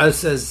 That's what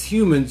us as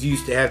humans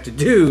used to have to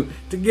do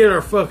to get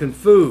our fucking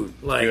food.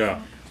 Like,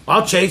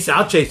 I'll chase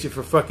you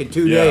for fucking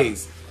 2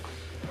 days.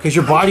 Because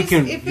your body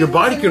can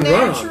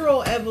run.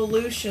 Natural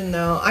evolution,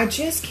 though, I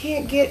just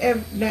can't get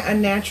a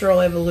natural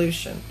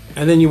evolution.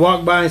 And then you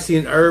walk by and see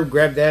an herb,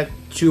 grab that,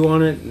 chew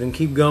on it, and then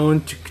keep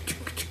going.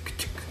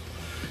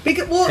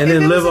 Because And if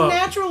then it was live a up.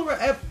 natural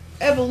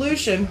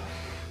evolution,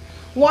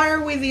 why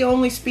are we the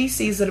only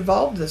species that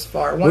evolved this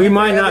far? Why We aren't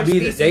might there not other be.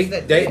 species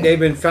that They've did?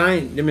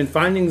 been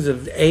findings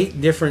of 8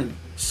 different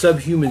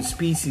subhuman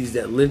species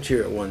that lived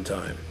here at one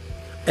time,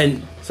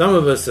 and some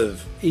of us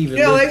have even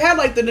Yeah, lived, they've had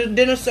like the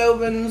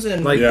Denisovans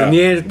and like Yeah.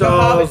 the the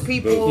Hobbit Neanderthals.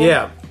 people.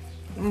 Yeah,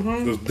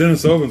 Those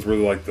Dennis Owens were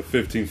like the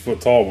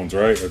 15-foot tall ones,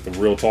 right? Like the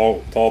real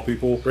tall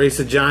people. Race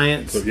of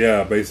Giants. So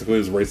yeah, basically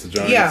it's a race of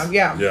giants.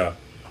 Yeah.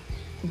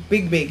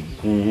 Big.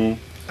 Mm-hmm.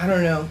 I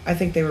don't know. I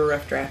think they were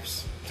rough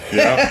drafts.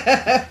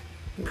 Yeah.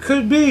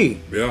 Could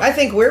be. Yeah. I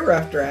think we're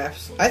rough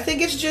drafts. I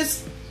think it's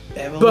just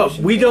evolution. But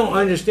we don't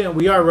understand.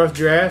 We are rough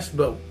drafts,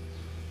 but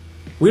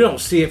we don't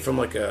see it from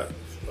like a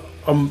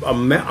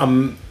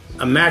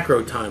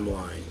macro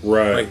timeline.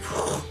 Right. Like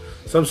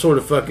some sort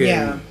of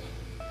fucking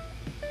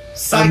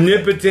Cycle.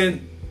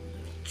 omnipotent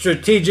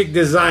strategic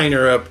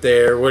designer up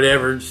there,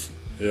 whatever's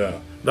Yeah.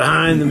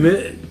 behind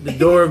the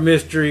door of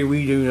mystery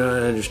we do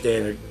not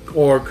understand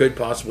or could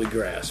possibly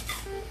grasp.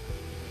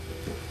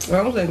 I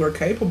don't think we're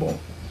capable.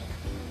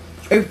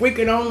 If we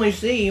could only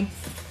see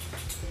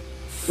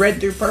red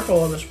through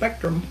purple on the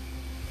spectrum,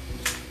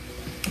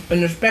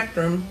 and the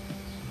spectrum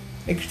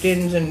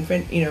extends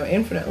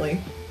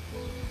infinitely,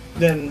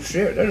 then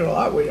shit, there's a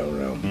lot we don't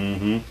know.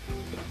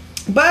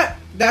 Mm-hmm. But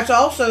that's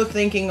also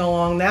thinking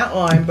along that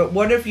line. But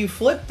what if you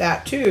flip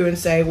that too and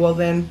say, well,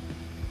 then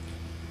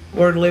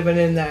we're living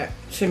in that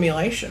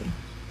simulation.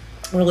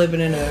 We're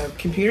living in a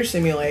computer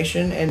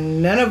simulation,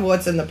 and none of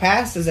what's in the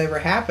past has ever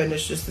happened.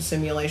 It's just the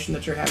simulation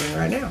that you're having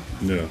right now.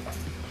 Yeah.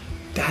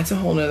 That's a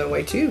whole nother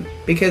way too,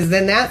 because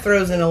then that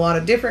throws in a lot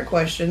of different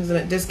questions and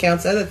it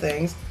discounts other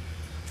things.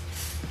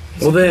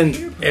 Well,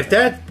 then, if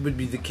that would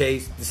be the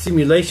case, the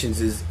simulations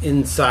is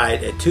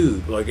inside a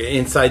tube, like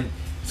inside.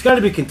 It's got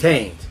to be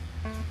contained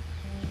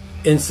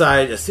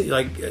inside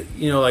like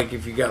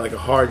if you got like a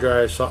hard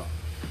drive, so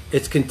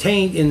it's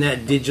contained in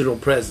that digital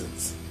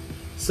presence.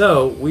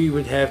 So we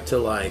would have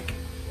to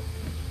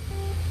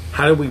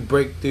how do we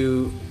break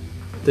through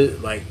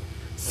the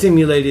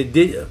simulated?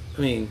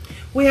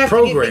 We have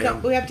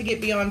program. we have to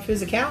get beyond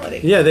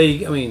physicality. Yeah,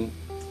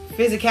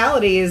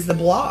 Physicality is the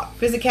block.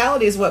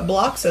 Physicality is what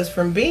blocks us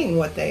from being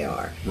what they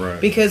are. Right.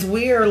 Because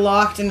we are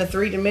locked in a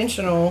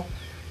three-dimensional,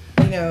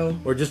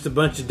 We're just a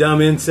bunch of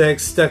dumb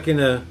insects stuck in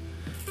a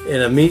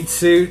meat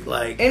suit. Suit.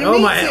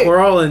 We're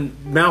all in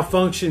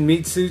malfunction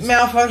meat suits.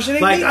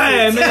 Malfunctioning Like, meat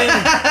hey suits.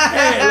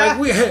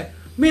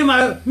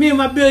 man, me and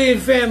my billion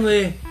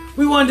family,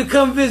 we wanted to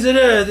come visit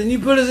Earth, and you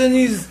put us in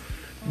these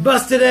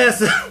busted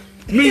ass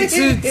meat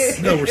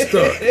suits. No, we're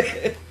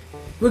stuck.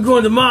 We're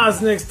going to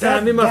Mars next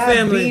time. Me and my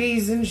family.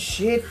 Diabetes and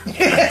shit.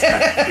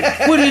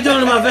 What are you doing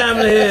to my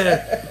family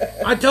here?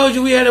 I told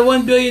you we had a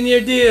 1 billion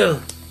year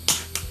deal.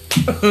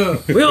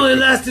 We only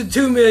lasted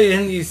 2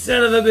 million, you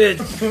son of a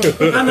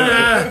bitch. I'm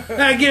not, get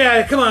out of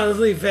here. Come on, let's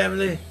leave,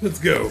 family. Let's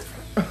go.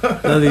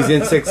 None of these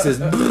insects is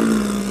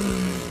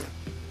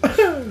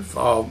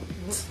fall.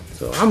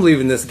 So I'm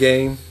leaving this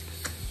game.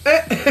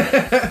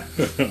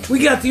 We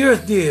got the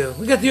Earth deal.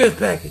 We got the Earth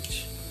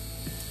package.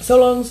 So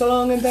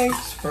long, and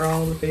thanks for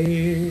all the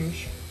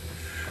fish.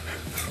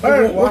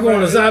 We're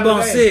going to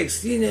Zybon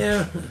 6,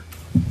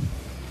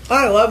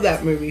 I love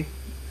that movie.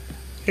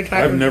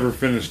 I've never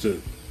finished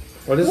it.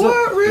 What is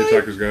What, it? really?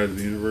 Hitchhiker's Guide to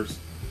the Universe.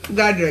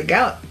 Guide to the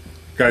Guide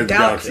to the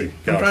Galaxy.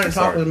 I'm trying to talk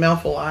sorry. with a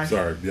mouthful of eye.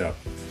 Sorry, yeah.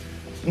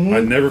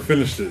 I never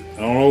finished it. I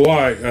don't know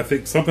why. I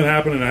think something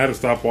happened and I had to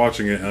stop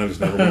watching it, and I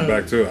just never went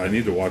back to it. I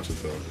need to watch it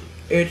though.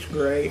 It's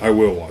great. I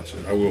will watch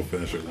it. I will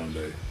finish it one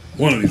day.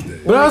 One of these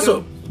days.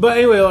 But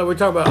anyway, we're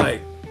talking about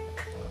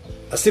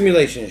a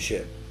simulation and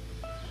shit.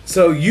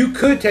 So you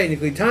could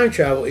technically time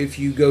travel if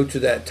you go to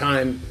that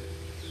time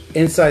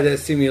inside that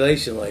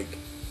simulation,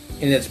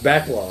 in its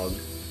backlog,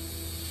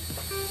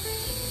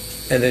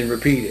 and then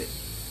repeat it.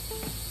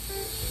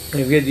 And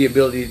you have the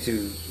ability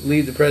to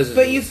leave the present.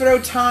 But you throw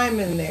time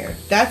in there.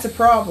 That's a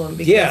problem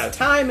because Yeah.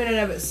 time in and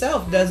of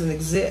itself doesn't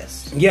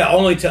exist. Yeah,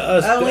 only to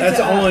us. Only that's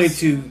to only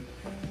us.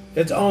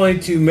 That's only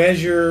to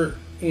measure,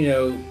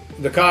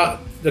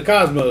 the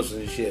cosmos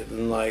and shit,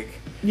 and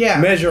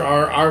measure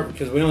our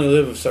because we only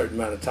live a certain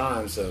amount of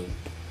time. So,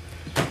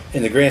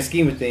 in the grand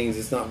scheme of things,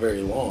 it's not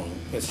very long.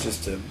 It's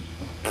just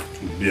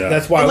Yeah.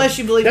 that's why. Unless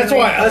you believe that's in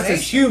why us as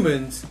reincarnation.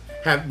 humans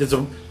have.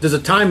 Does a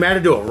time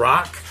matter to a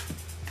rock?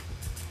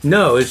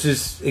 No, it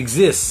just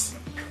exists.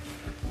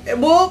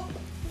 Well,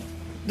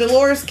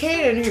 Dolores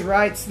Cannon, who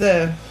writes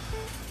the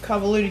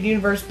Convoluted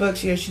Universe books,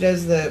 she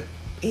does the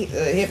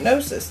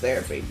hypnosis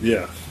therapy.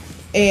 Yeah.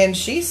 And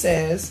she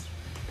says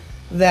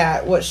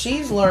that what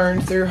she's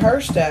learned through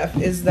her stuff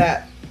is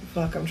that...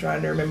 Fuck, I'm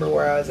trying to remember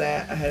where I was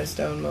at. I had a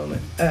stone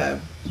moment.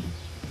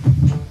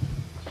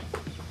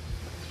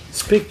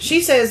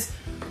 She says,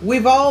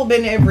 we've all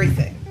been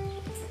everything.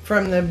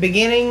 From the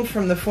beginning,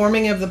 from the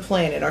forming of the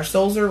planet. Our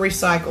souls are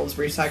recycled.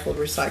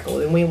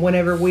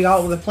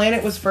 And the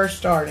planet was first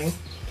starting.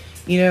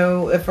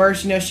 At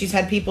first, she's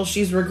had people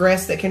she's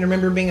regressed that can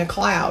remember being a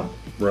cloud.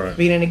 Right.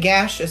 Being in a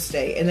gaseous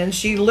state. And then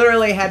she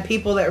literally had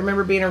people that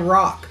remember being a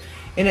rock.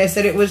 And they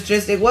said it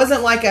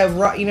wasn't like a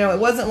rock, it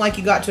wasn't like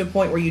you got to a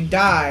point where you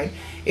died.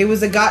 It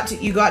was you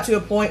got to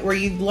a point where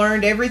you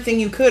learned everything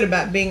you could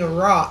about being a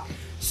rock.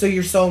 So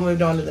your soul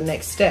moved on to the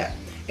next step.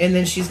 And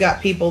then she's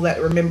got people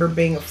that remember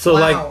being a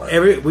flower.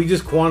 So we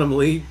just quantum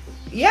leap.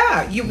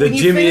 Yeah, when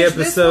you Jimmy finish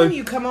episode. this one,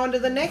 you come on to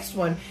the next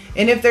one.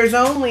 And if there's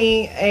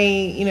only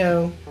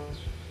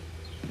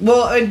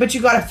Well, but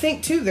you got to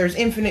think too. There's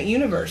infinite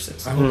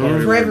universes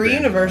for every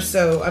universe.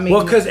 So I mean,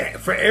 well, because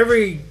for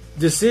every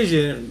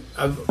decision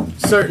of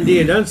certainty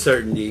and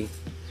uncertainty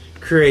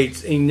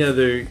creates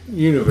another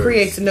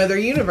universe.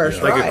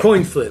 Yeah. Like right? a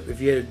coin flip.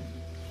 If you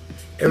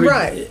had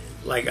Right.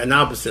 like an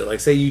opposite, like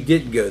say you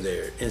didn't go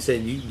there and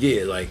said you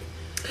did, like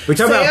we're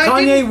talking Say, about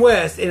I Kanye didn't-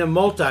 West in a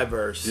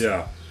multiverse.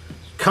 Yeah.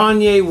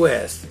 Kanye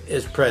West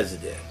is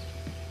president.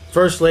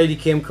 First Lady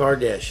Kim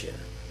Kardashian.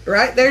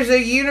 Right? There's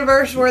a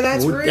universe where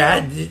that's real.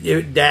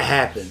 That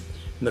happened.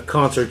 And the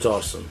concert's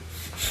awesome.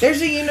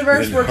 There's a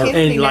universe where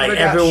Kennedy And like never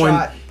got everyone,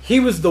 shot. he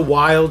was the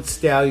wild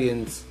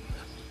stallions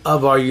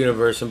of our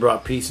universe and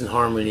brought peace and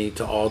harmony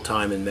to all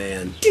time and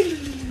man.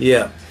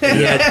 Yeah. And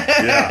he had-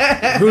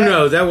 Yeah. who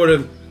knows? That would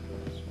have,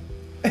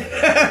 you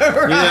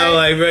know,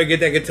 like get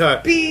that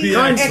guitar. Be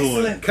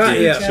excellent. to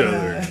yeah. each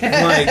other.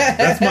 Like,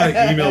 That's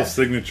my email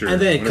signature.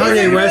 and then Whenever- Is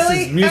it Kanye West's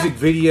really? music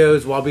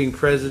videos while being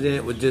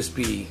president would just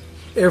be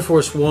Air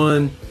Force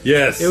One.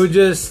 Yes. It would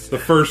just the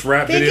first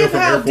rap Think video of from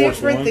how Air Force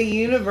different One. the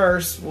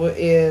universe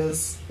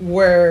is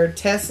where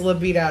Tesla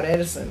beat out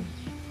Edison.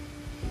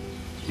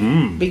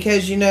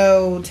 Because, you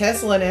know,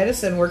 Tesla and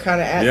Edison were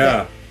kind of at Yeah.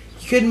 that.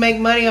 You couldn't make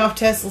money off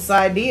Tesla's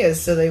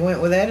ideas, so they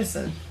went with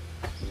Edison.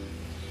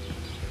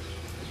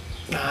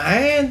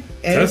 And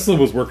Tesla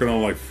was working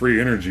on like free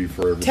energy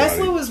for everybody.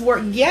 Tesla was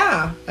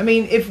yeah. I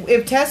mean,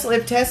 if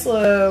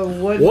Tesla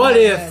would What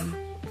if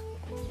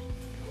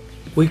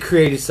we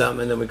created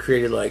something and then we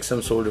created like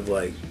some sort of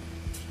like,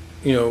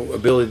 you know,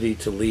 ability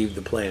to leave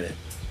the planet.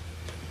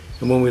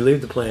 And when we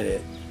leave the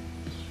planet,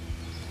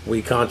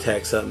 we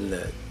contact something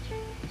that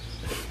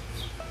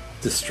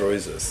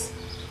destroys us.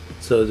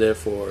 So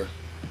therefore,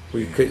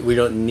 we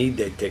don't need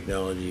that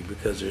technology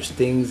because there's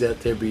things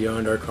out there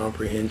beyond our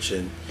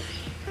comprehension.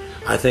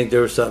 I think there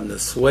was something that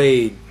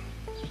swayed,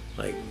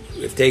 like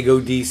if they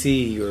go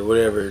DC or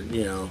whatever,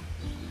 you know,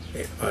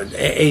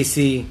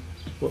 AC,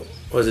 what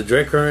was it,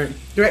 direct current?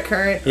 direct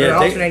current Yeah, or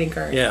they- alternating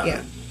current?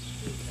 yeah.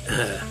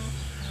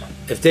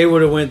 If they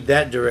would have went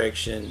that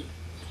direction,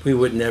 we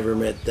would never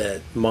met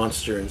that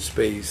monster in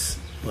space,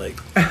 like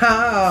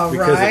Oh,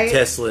 because right. of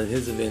Tesla and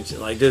his invention.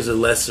 Like there's a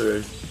lesser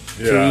of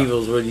two Yeah.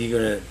 evils. What are you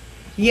gonna?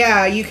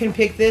 Yeah, you can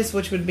pick this,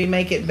 which would be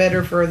make it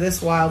better for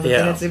this while, but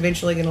then Yeah. it's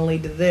eventually going to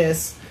lead to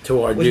this.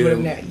 To our Which would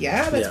doom. have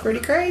yeah, that's Yeah. pretty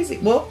crazy.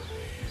 Well,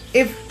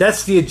 if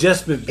That's the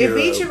adjustment bureau.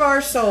 each of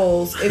our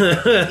souls,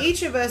 if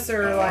each of us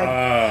are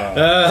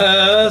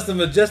like, Some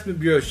adjustment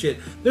bureau shit.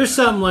 There's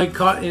something like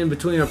caught in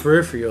between our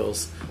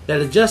peripherals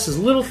that adjusts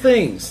little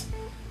things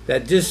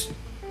that just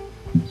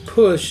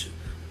push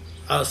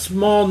a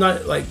small,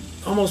 not like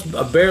almost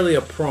barely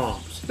a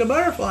prompt. the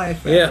butterfly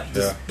effect. Yeah,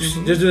 Yeah.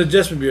 There's an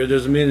adjustment bureau.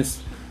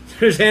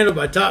 There's handled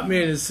by top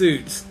men in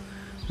suits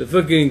that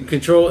fucking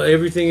control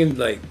everything and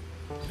like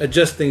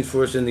adjust things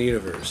for us in the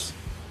universe.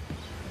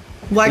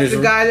 Like There's the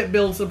a- guy that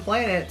builds the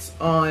planets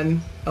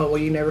on, oh, well,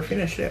 you never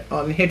finished it,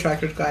 on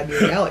Hitchhiker's Guide to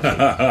the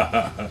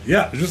Galaxy.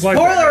 Yeah, just like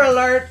Spoiler that.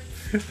 alert!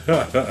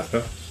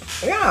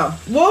 Yeah,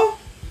 well,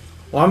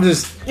 Well, I'm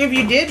just if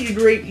you did,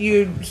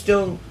 you'd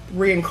still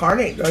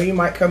reincarnate, or you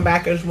might come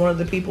back as one of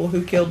the people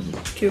who killed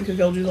you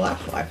the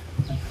last life.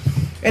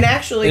 And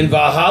actually, in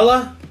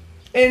Valhalla.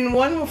 in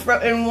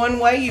one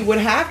way, you would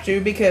have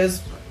to,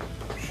 because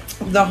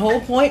the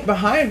whole point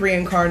behind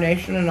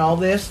reincarnation and all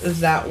this is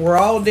that we're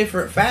all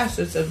different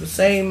facets of the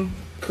same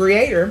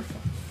creator.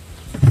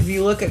 If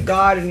you look at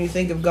God and you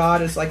think of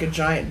God as like a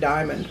giant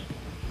diamond,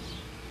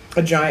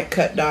 a giant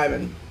cut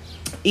diamond,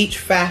 each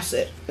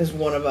facet is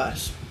one of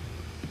us.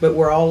 But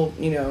we're all,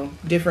 you know,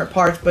 different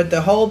parts. But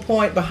the whole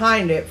point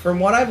behind it, from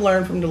what I've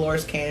learned from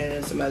Dolores Cannon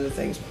and some other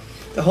things,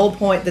 the whole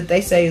point that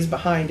they say is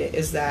behind it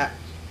is that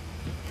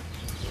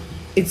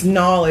it's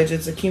knowledge.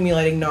 It's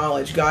accumulating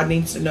knowledge. God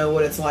needs to know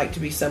what it's like to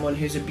be someone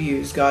who's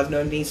abused. God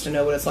needs to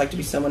know what it's like to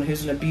be someone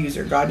who's an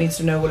abuser. God needs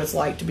to know what it's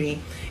like to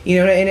be, you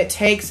know, and it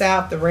takes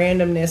out the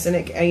randomness, and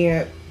it, you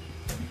know,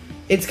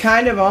 it's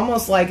kind of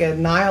almost like a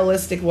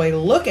nihilistic way to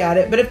look at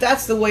it. But if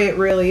that's the way it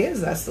really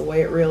is, that's the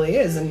way it really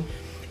is. And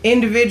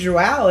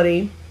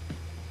individuality,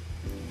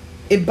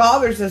 it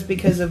bothers us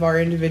because of our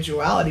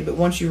individuality. But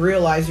once you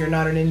realize you're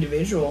not an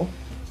individual,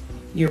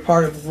 you're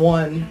part of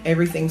one,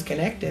 everything's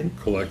connected,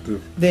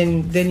 Collective.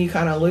 then you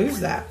kind of lose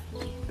that.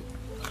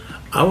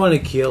 I want to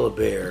kill a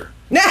bear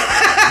with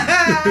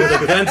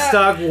a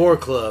gunstock war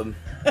club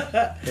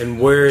and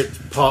wear its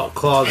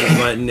claws as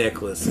my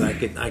necklace.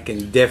 And I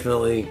can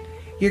definitely,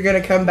 You're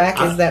gonna come back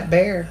as that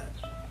bear.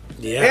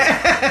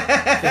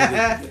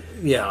 yeah,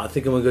 yeah. I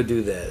think I'm gonna go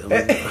do that. I'm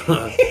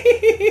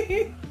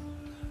gonna-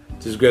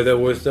 just grab that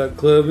war stock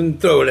club and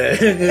throw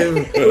that.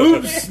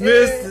 Oops,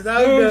 missed.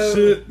 Oh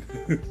shit!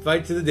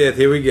 Fight to the death.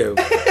 Here we go.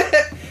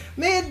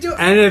 Man,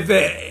 And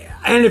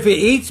if it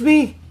eats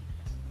me,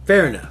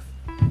 fair enough.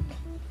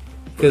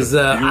 Because You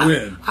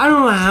win. I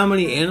don't know how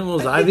many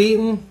animals I've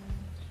eaten.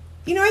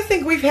 you know, I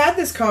think we've had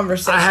this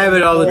conversation. I have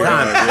it all the before.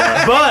 time,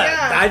 Yeah. but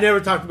Yeah. I never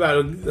talked about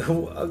a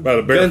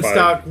bear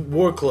gunstock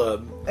war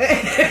club.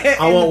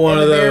 I want one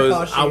And of the bear those.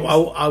 paw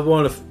shoes. I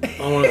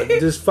want to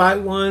just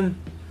fight one.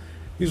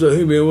 He's like,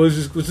 hey man,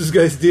 what's this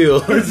guy's deal?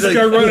 What's this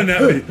guy running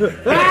at me?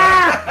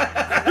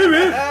 Hey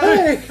man,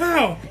 hey,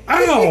 ow,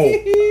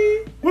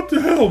 ow! What the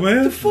hell,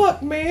 man?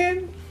 Fuck,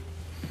 man.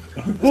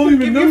 I don't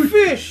even know you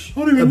fish. I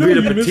don't even know Beat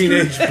you, up a mister.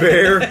 teenage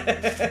bear.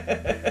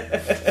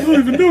 I don't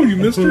even know you,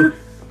 mister.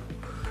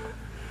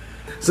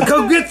 So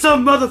come get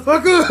some,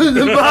 motherfucker!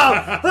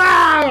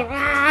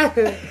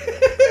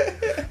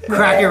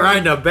 Crack it right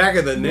in the back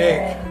of the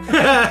neck.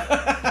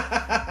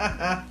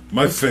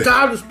 My face.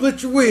 Time to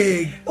split your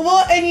wig.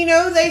 Well, and you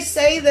know, they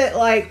say that,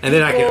 like... And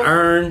then I can people-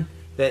 earn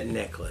that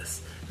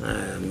necklace.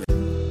 And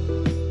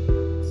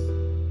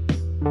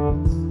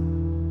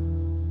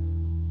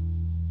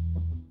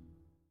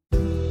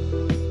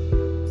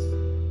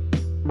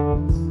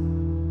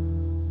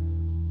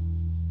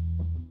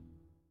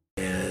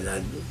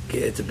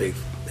it's a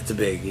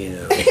big, you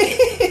know.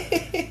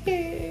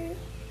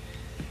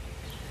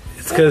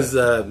 It's because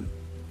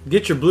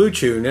get your Blue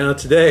Chew now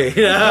today.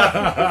 Because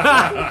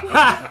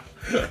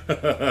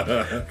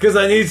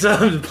I need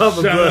something to pump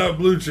a Shout blood. out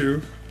Blue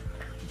Chew.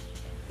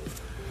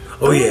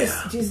 Oh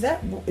yeah. Is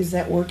that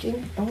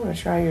working? I want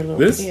to try your little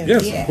This? pen.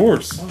 Yes, Yeah. of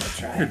course. I want to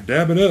try Here, it.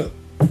 dab it up.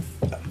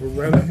 We're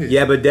right ahead.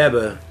 Yabba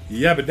dabba.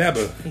 Yabba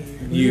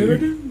dabba.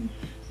 You.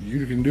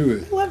 You can do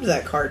it. I loved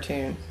that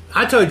cartoon.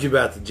 I told you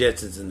about the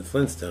Jetsons and the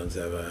Flintstones,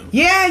 have I?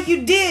 Yeah,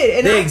 you did.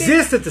 And They I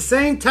exist at the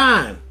same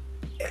time.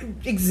 did-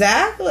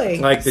 exactly.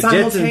 Like the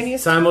Jetsons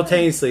Simultaneous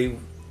simultaneously.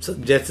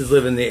 Jetsons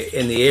live in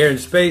the air and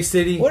space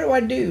city, What do I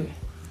do?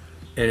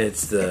 and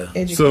it's the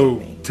Educate So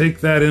me. take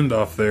that end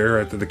off there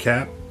at the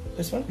cap.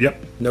 This one?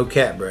 Yep. no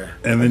cat, bruh.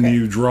 And then Okay.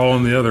 you draw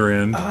on the other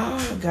end.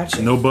 Oh,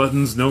 gotcha. No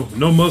buttons, no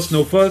muss,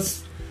 no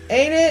fuss.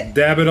 Ain't it?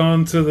 Dab it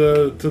onto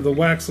the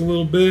wax a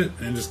little bit,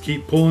 and just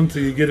keep pulling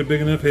till you get a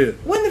big enough hit.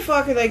 When the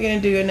fuck are they going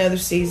to do another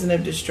season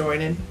of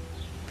Disjointed?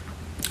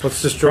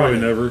 What's Probably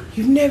destroying? never.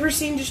 You've never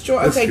seen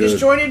Disjointed? That's Okay, good.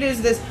 Disjointed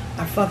is this.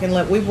 I fucking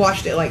love. We've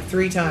watched it like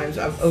 3 times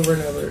over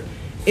and over.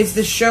 It's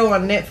this show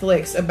on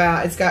Netflix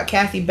about. It's got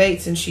Kathy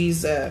Bates and she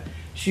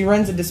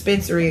runs a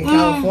dispensary in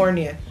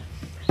California.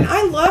 And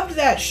I loved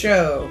that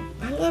show.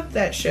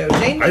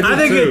 Jamie, I I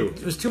think too.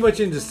 it was too much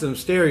into some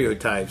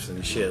stereotypes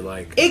and shit.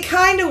 Like it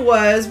kind of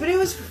was, but it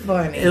was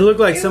funny. it looked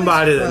like was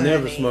somebody that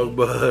never funny. smoked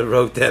bud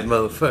wrote that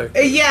motherfucker.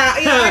 Yeah,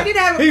 I did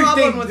have a You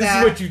problem think with this is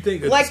that. what you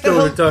think of like the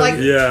story talking- like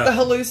Yeah. the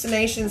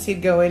hallucinations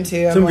he'd go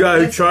into. I'm Some like, guy who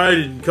that's- tried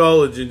it in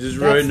college and just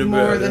That's writing about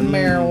more it. than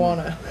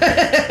marijuana.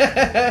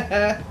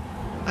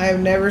 I have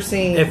never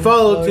seen. It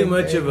followed too Floating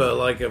much of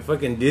Baby. a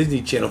fucking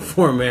Disney Channel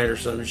format or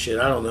some shit.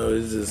 I don't know.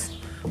 It's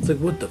like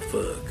what the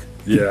fuck.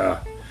 Yeah.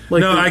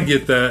 Like no, the- I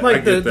get that. Like I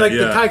get that. the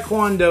Yeah.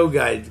 Taekwondo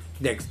guy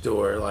next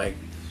door. Like,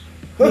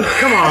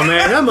 come on,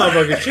 man, that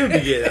motherfucker should be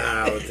getting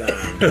high all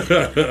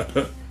the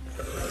time.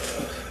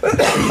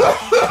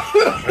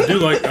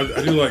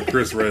 I do like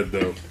Chris Red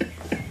though.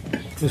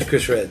 Who's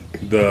Chris Red?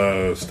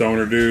 The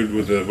stoner dude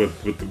with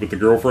the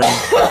girlfriend.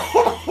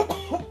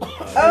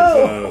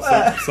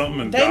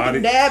 Something and Dank Dottie.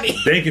 and Dabby.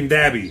 Dank and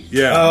Dabby.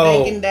 Yeah.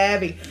 Oh. Bacon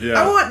Dabby.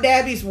 Yeah. I want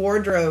Dabby's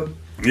wardrobe.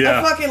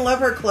 Yeah. I fucking love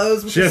her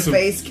clothes with She the has some-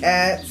 space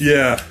cats.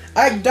 Yeah.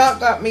 Doc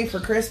got me for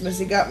Christmas.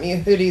 He got me a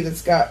hoodie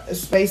that's got a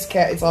space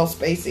cat. It's all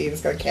spacey and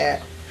it's got a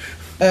cat.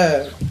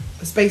 A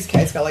space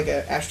cat's got like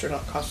an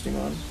astronaut costume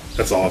on.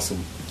 That's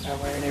awesome. I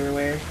wear it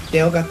everywhere.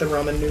 Dale got the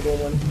ramen noodle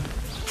one.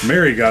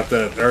 Mary got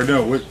that, or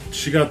no,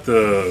 she got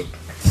the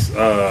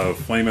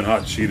Flamin'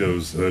 Hot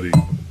Cheetos hoodie.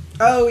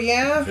 Oh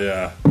yeah.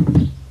 Yeah.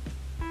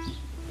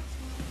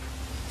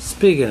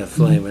 Speaking of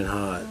flaming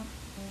hot,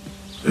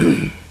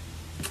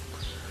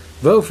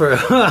 vote for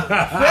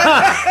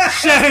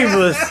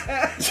shameless,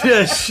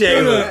 just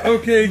shameless.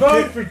 Okay.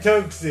 Vote for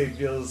Toke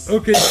Signals.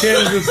 Okay,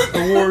 Canvas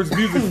Awards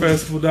Music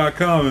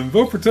Festival.com and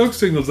vote for Toke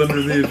Signals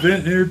under the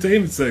event and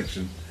entertainment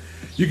section.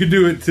 You can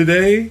do it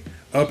today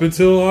up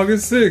until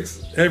August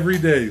 6th, every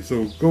day.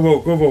 So go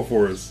vote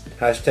for us.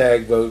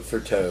 Hashtag vote for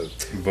Toke.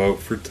 Vote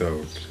for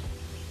Toke.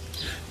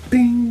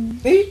 Bing.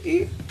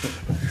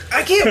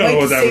 I can't I don't know wait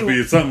what to that see. would be.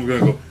 It's something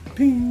gonna go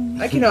ping.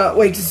 I cannot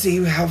wait to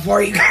see how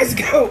far you guys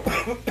go.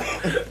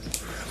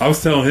 I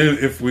was telling him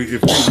if we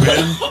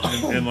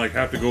win and like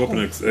have to go up and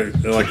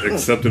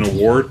accept an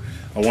award,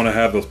 I want to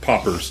have those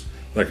poppers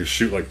that can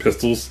shoot like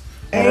pistols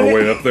on our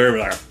way up there, and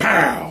like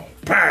pow,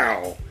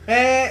 pow,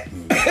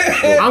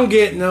 I'm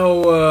getting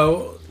no.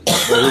 or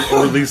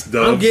release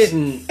dubs. I'm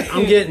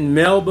getting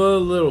Melba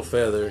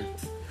Littlefeather.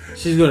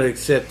 She's gonna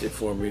accept it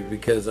for me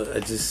because I'm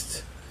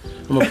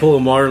gonna pull a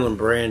Marlon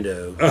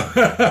Brando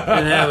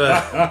and have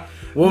a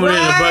woman in a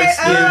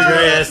buckskin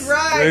dress That's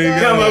right. There you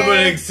go come up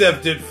ahead. and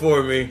accept it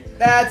for me.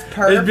 That's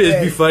perfect.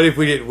 It'd be funny if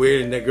we did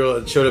weird and that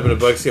girl showed up in a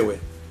buckskin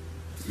with.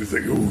 It's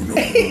like, oh no.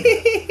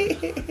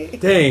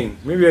 Dang,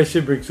 maybe I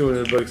should bring someone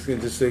in a buckskin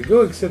and just say,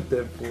 go accept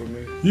that for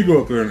me. You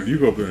go up there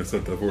and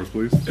accept that for us,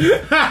 please.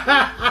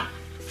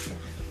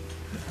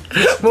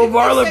 Well,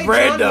 Marlon Say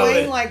Brando. John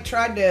Wayne it. like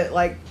tried to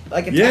like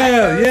attack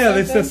Yeah, her or yeah,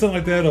 they something? said something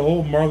like that. A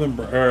whole Marlon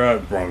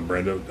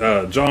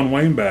Brando, John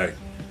Wayne back.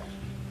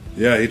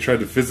 Yeah, he tried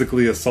to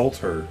physically assault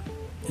her.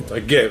 It's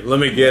like, let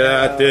me get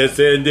out this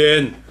and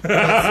then.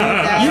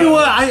 You know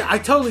what? I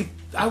totally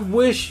I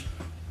wish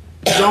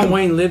John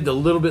Wayne lived a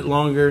little bit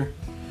longer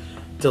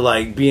to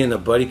like be in a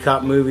buddy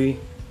cop movie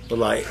with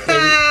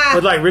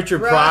like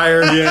Richard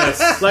Pryor.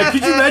 Yes. Like,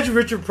 could you imagine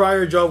Richard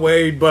Pryor, John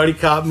Wayne buddy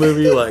cop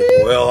movie? Like,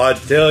 well, I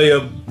tell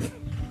you,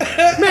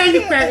 man,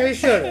 you practically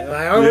should have.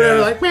 Like, or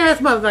whatever. Like, man, this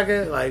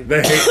motherfucker. Like,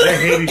 They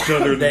hate each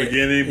other in the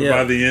beginning, but yeah.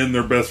 by the end,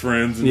 they're best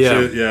friends and Yeah.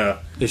 shit. Yeah.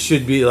 it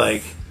should be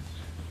like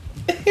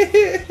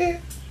They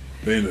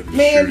end up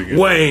Man. shooting it.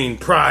 Wayne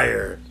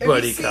Pryor Have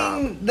buddy you cop.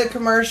 seen the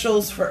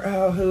commercials for?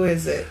 Oh, who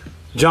is it?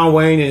 John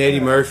Wayne and Eddie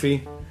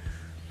Murphy.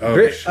 Oh,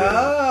 Rich- shit.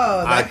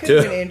 Oh, I that could have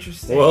took- been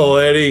interesting. Well,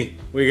 Eddie,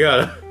 we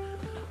gotta.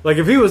 Like,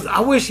 if he was,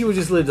 I wish he would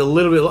just lived a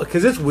little bit,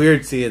 because it's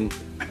weird seeing,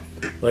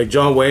 like,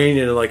 John Wayne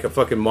in, like, a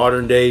fucking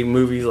modern day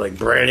movie, like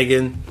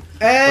Brannigan.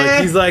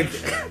 Like, he's like,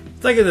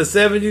 it's like in the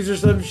 70s or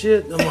some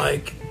shit. I'm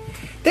like,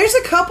 There's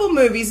a couple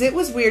movies it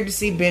was weird to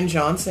see Ben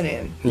Johnson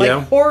in. Like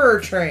Yeah. Horror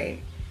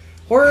Train.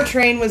 Horror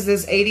Train was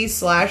this 80s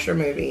slasher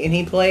movie, and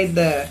he played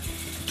the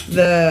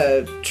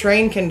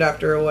train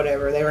conductor or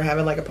whatever. They were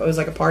having like it was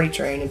like a party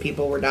train, and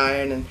people were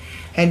dying, and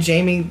had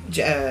Jamie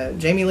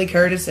Lee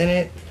Curtis in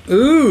it.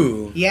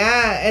 ooh.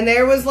 Yeah, and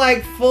there was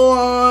like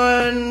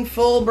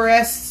full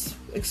breasts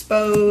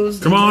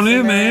exposed. Come and on this in,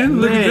 and that.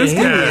 man. Look at this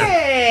Man. guy.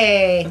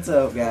 Hey! What's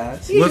up,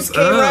 guys? You What's just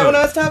came right up? when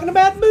I was talking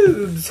about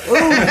boobs.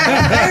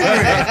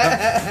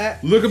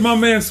 Look at my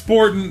man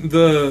sporting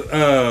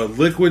the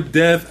Liquid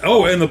Death.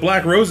 Oh, and the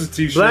Black Roses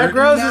t-shirt. Black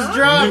Roses Nice.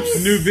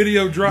 drops. New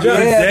video drop Yeah,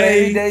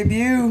 today. baby,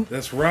 debut.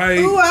 That's right.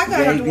 Ooh, I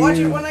gotta have to watch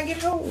it Debut. when I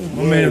get home.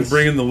 My man's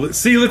bringing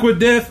see Liquid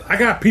Death. I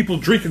got people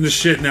drinking this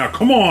shit now.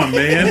 Come on,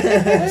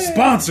 man.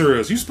 Sponsor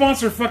us. You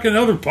sponsor fucking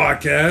other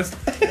podcasts.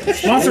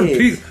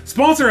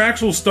 Sponsor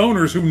actual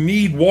stoners who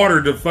need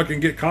water to fucking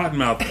get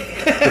cottonmouth to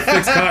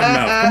fix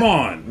cottonmouth. Come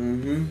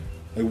on.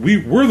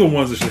 Like, we're the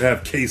ones that should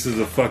have cases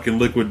of fucking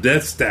Liquid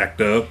Death stacked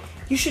up.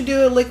 You should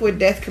do a Liquid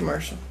Death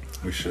commercial.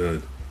 We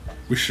should.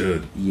 We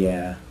should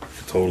Yeah.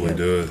 totally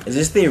do it. Is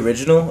this the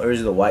original or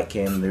is it the white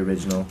can the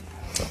original?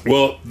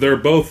 Well, they're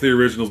both the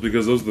originals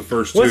because those are the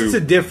first two. What's the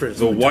difference?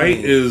 The between- white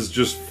is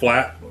just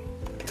flat,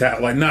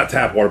 like not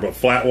tap water, but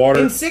flat water.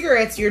 In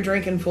cigarettes, you're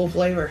drinking full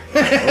flavor.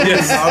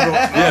 Yes,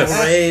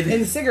 yes.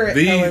 In cigarette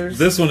colors.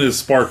 This one is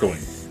sparkling,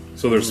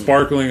 so there's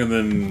sparkling and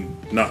then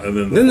not, and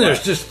then the Then flat.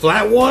 there's just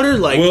flat water?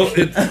 Like, well,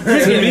 it,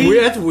 to me,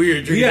 that's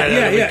weird. drinking yeah,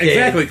 that out of a can.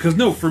 exactly. Because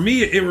no, for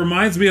me, it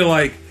reminds me of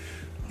like,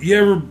 you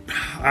ever?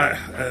 I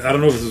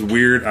don't know if this is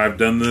weird. I've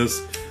done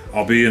this. I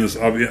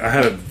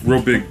had a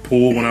real big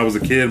pool when I was a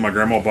kid. My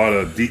grandma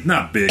bought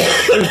not big.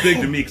 It was big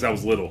to me because I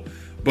was little.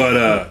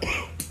 But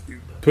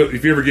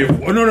if you ever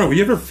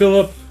you ever fill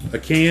up a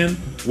can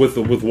with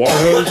water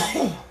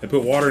hose and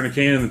put water in a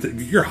can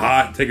and you're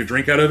hot, take a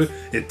drink out of it.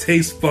 It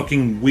tastes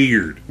fucking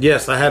weird.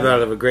 Yes, I have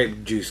out of a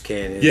grape juice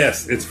can.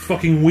 Yes, it's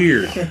fucking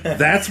weird.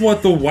 That's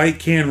what the white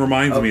can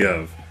reminds me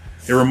of.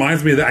 It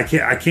reminds me that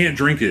I can't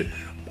drink it.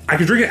 I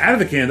can drink it out of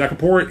the can. I can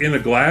pour it in a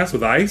glass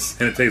with ice,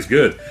 and it tastes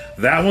good.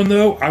 That one,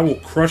 though, I will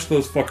crush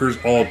those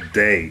fuckers all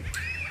day.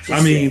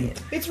 I mean,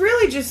 It's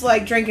really just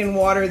like drinking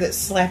water that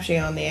slaps you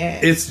on the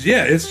ass. it's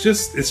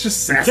just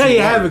sassy. Until you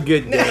water. have a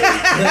good day.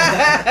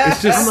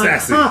 It's just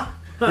sassy.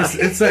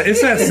 It's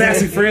that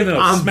sassy friend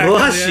that'll I'm smack you in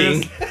the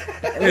blushing.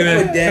 ass. Hey,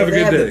 man, have a They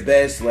have good the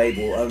day. best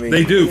label. I mean,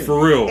 They do,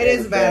 for real. It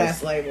is a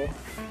Best. badass label.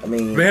 I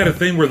mean, They had a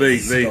thing where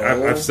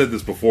I've said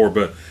this before,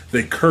 but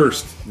they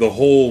cursed the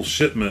whole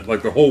shipment,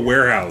 like the whole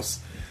warehouse.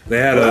 They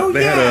had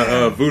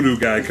a voodoo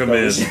guy come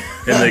in,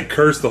 and they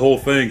cursed the whole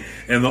thing,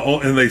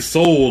 and they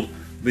sold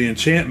the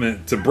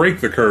enchantment to break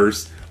the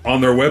curse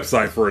on their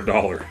website for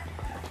 $1.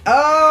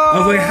 Oh, I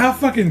was like, how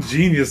fucking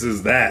genius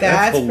is that?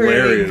 that's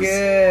hilarious. pretty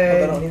I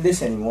good. don't need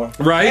this anymore.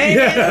 Right? Hey,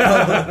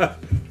 Yeah.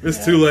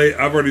 It's too late.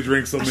 I've already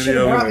drank so I many should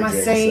of have brought them. my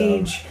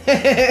Drink sage.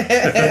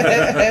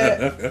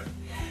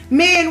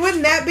 Man,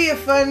 wouldn't that be a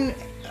fun?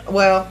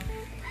 Well,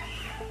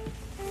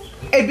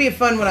 it'd be a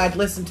fun when I'd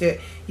listen to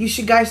it. You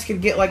guys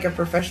could get like a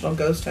professional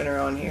ghost hunter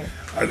on here.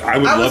 I would I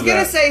was love gonna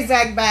that. say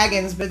Zach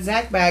Baggins, but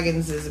Zach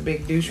Baggins is a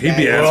big douchebag. He'd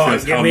be asking Oh,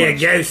 us give how me a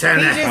much. ghost He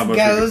hunter. How just much we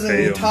goes could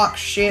pay him. and talks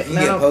shit. You And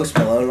I get don't- Post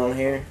Malone on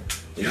here.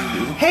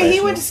 Hey,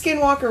 he went to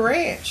Skinwalker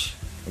Ranch.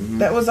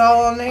 That was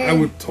all on there. I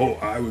would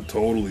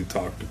totally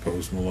talk to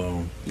Post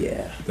Malone.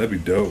 Yeah, That'd be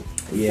dope.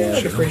 yeah.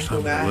 Like a pretty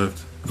cool guy.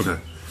 Lift. Okay.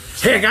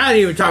 Heck, I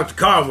didn't even talk to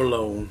Carl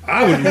Malone.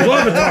 I would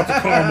love to talk to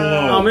Carl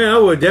Malone. Oh, man, I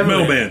would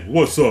definitely. Mailman,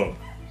 what's up?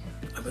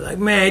 I'd be like,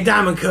 man,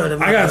 Diamond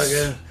Cutter, I got-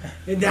 motherfucker.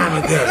 Hey,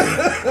 Diamond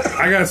Cutter.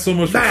 I got so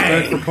much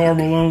respect Bang. for Carl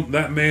Malone.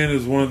 That man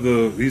is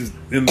he's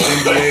in the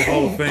NBA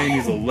Hall of Fame.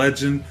 He's a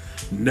legend.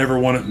 Never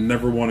won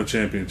a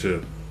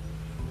championship.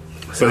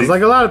 Sounds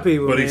like a lot of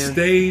people, But man. he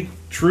stayed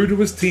true to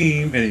his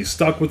team, and he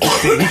stuck with the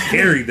team. He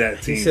carried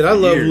that team. He said, I for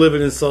love years.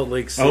 living in Salt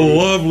Lake I City.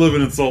 love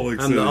living in Salt Lake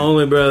I'm City. the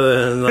only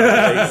brother in Salt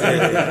Lake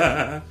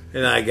City.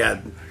 And I got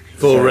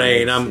full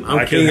reign. I'm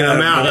I king can of the have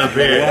mountain up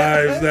multiple here.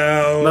 Lives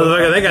now.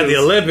 Motherfucker, they got the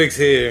Olympics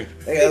here.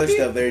 They got other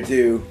stuff there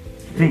too.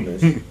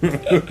 Goodness.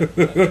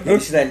 You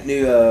see that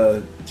new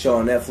show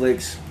on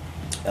Netflix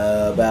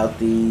about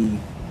the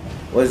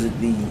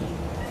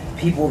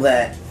people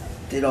that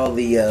did all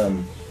the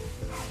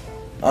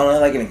I don't know,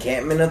 like an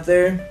encampment up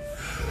there.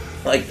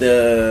 Like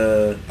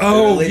the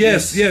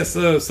religious- yes.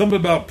 Something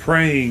about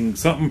praying,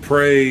 something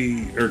pray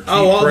or keep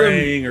all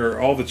praying, or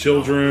all the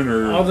children,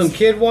 or All them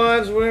kid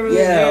wives, whatever.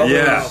 Yeah, they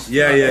yeah.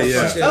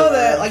 Oh,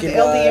 the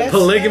LDS?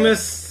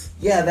 Polygamists.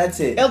 Yeah, that's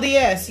it.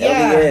 LDS,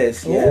 yeah.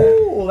 LDS, yeah.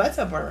 Ooh, that's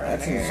up around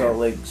That's in there. Salt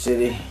Lake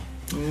City.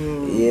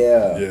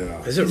 Yeah.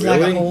 yeah. Is it It's really?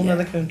 like a whole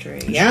nother country.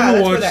 you Yeah, ever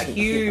that's where watch- that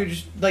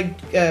huge,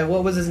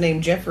 what was his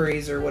name?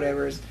 Jeffries or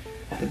whatever.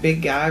 The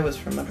big guy was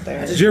from up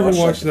there. Did you ever Watch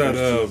watch that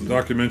that first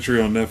documentary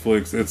on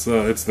Netflix?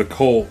 It's the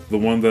cult, the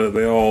one that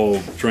they all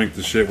drank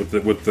the shit with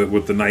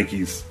the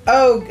Nikes.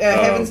 Oh,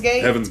 Heaven's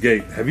Gate? Heaven's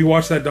Gate. Have you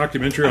watched that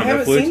documentary I on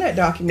haven't Netflix? seen that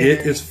documentary.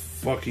 It is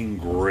fucking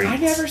great.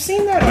 I've never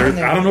seen that on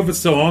there. I don't know if it's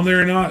still on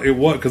there or not. It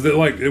was because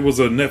it was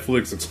a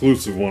Netflix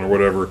exclusive one or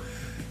whatever.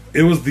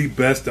 It was the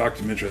best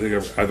documentary I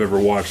think I've ever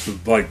watched.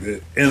 Like,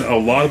 and a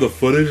lot of the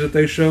footage that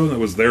they showed that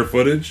was their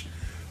footage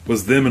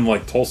was them in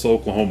like Tulsa,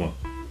 Oklahoma.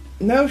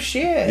 No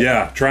shit.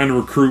 Yeah, trying to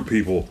recruit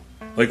people.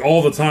 Like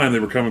all the time they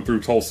were coming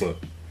through Tulsa.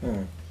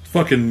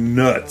 Fucking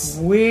nuts.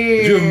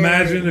 Weird. Could you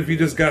imagine if you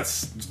just got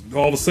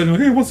all of a sudden,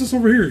 like, hey, what's this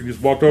over here? You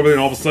just walked over there and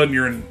all of a sudden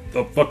you're in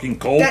a fucking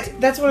cult.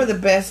 That's one of the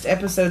best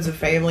episodes of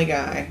Family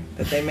Guy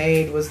that they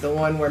made, was the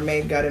one where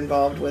Maeve got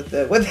involved with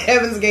the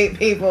Heaven's Gate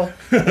people.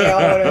 They all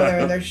went over there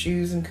in their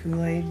shoes and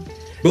Kool-Aid.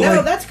 But, No,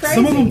 like, that's crazy.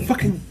 Some of them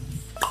fucking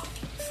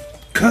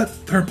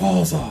cut their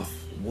balls off.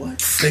 What?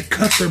 They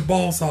cut their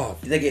balls off.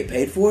 Did they get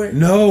paid for it?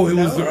 No,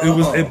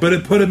 No. but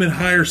it put them in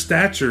higher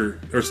statute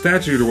or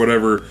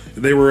whatever.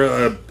 They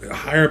were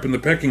higher up in the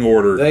pecking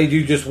order. They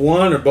do just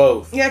one or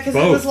both. Yeah, because it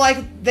Both. was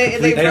like they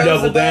They rose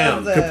double above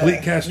down. the-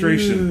 Complete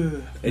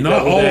castration. They Not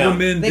double all down. of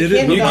the men They did it.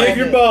 kindled You but, all give like,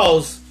 your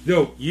balls,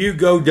 yo, you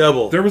go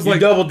double. There was you like-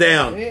 double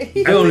down.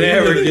 Don't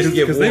ever just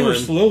get because one. they were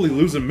slowly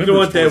losing You members. don't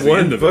want that towards the one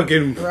end of it.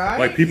 fucking. Right?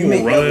 Like people You were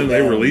make running, double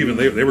they were down. leaving,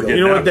 they were getting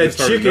You don't out. want They that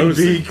started chicken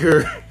noticing- beak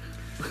or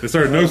They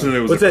started noticing it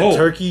was what's a that cult.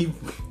 turkey?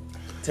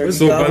 Turkey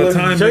So by the gobbler?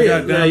 time Turkey they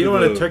got down you don't to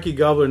want a the- turkey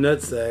gobbler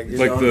nutsack.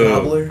 like John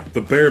Gobbler.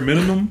 the bare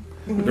minimum,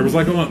 there was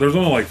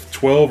only like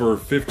 12 or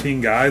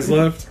 15 guys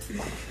left,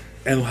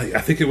 and like I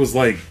think it was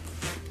like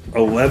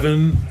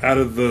 11 out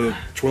of the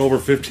 12 or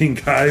 15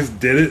 guys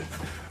did it.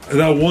 And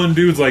that one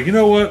dude's like, you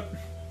know what?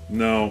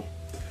 No,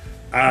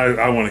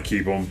 I want to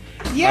keep them.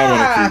 Yeah. I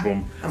want to keep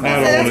them. I don't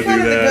want That's to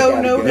kind do of the that.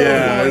 go no go.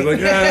 Yeah, it's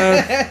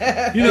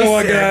like, you know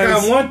what, I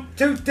got guys? 1,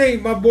 2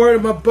 things, my boy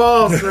and my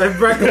balls. I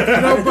break them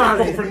for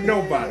nobody. For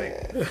nobody.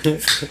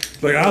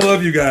 Like, I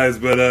love you guys,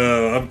 but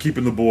I'm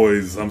keeping the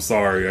boys. I'm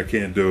sorry, I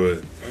can't do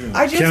it.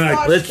 I just Can I-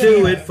 watched Let's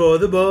do it for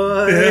the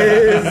boys.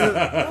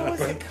 What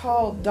was it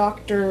called?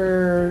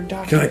 Doctor.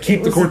 Can I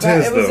keep it the was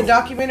Cortez, It was though? a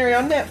documentary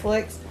on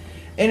Netflix,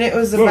 and it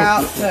was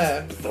about.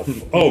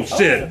 Oh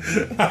shit!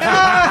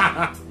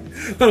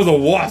 That was a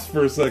wasp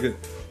for a second.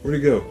 Where'd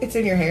he go? It's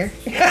in your hair.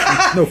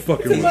 No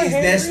fucking He's way.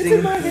 nesting.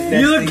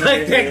 You look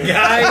like that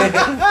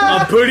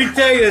guy on Booty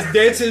Tang that's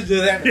dancing to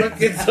that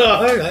fucking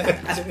song.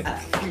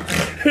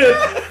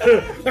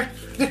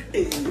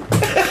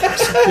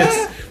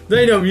 There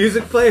ain't no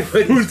music play,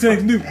 but Who's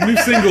taking new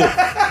single?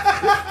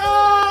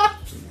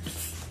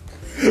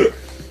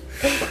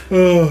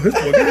 Oh, it's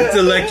fucking- it's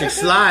electric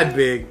slide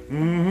big.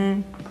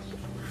 Hey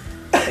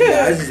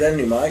guys, is that a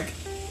new mic?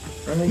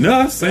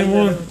 no, same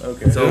one.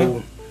 Okay.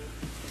 So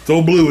It's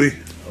old Bluey.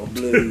 Oh,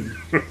 blue.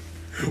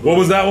 What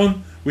was that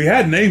one? We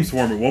had names for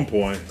him at one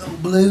point.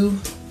 Blue.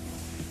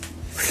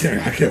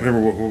 I can't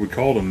remember what we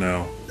called him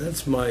now.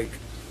 that's Mike.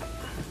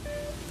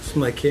 It's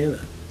Mike Hanna.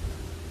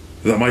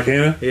 Is that Mike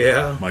Hanna?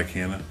 Yeah, Mike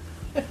Hanna.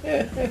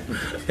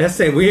 that's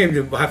saying we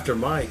aimed after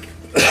Mike.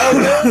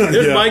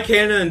 There's Yeah. Mike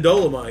Hanna and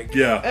Dolomite.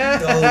 Yeah.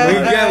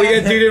 We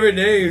got 2 different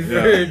names for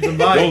the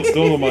Mike.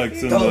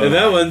 Dolomite's in the... And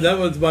that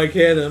one's Mike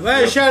Hanna.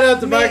 Man, shout out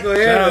to Michael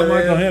Hanna. Shout out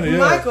Michael man. Hanna, yeah.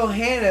 Michael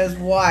Hanna's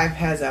wife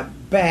has a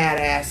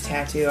badass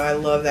tattoo. I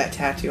love that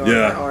tattoo on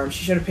Yeah. her arm.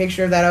 She showed a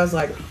picture of that. I was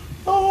like,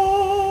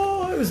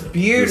 oh, it was The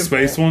beautiful.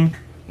 space one?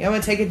 Yeah, I'm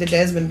gonna take it to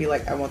Desmond and be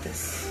like, I want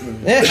this.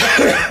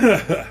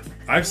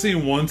 I've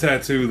seen one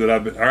tattoo that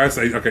I've been... Or I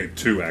say, okay,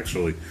 2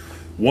 actually.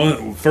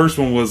 First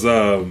one was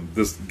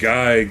this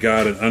guy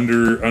got an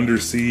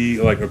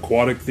undersea like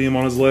aquatic theme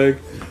on his leg,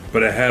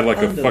 but it had like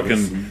a fucking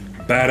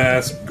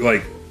badass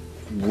like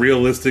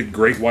realistic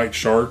great white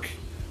shark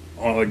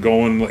on like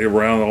going like,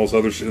 around all this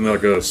other shit, and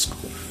like a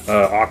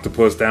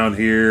octopus down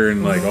here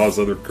and like all this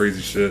other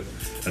crazy shit.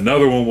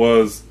 Another one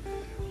was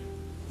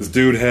this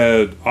dude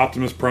had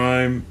Optimus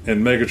Prime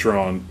and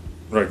Megatron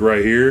like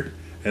right here.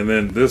 And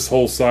then this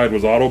whole side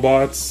was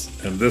Autobots,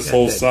 and this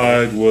whole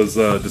side was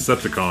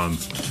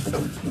Decepticons.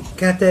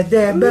 Got that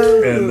damn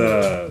bug.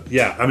 And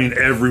yeah, I mean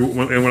and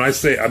when I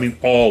say, I mean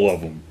all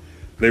of them,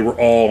 they were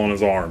all on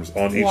his arms,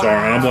 on each arm,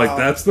 and I'm like, Wow.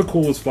 that's the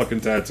coolest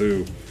fucking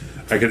tattoo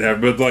I could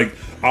have. But like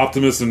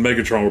Optimus and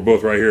Megatron were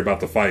both right here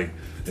about to fight,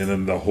 and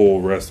then the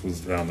whole rest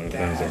was down there. And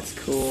I was like, That's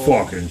cool.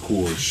 fucking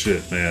cool as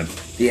shit, man.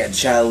 Yeah,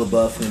 Shia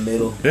LaBeouf in the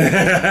middle.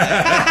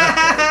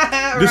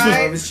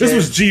 right? This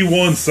was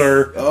G1,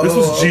 sir. This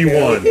was Oh,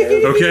 G1.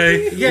 okay.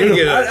 Okay. You gotta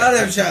get I'd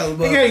have Shia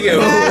LaBeouf. you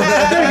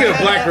gotta get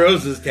a Black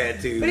Roses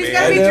tattoo, But he's man.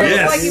 got to be I know. dressed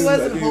Yes. like he was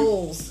in I do.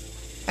 Holes.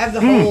 Have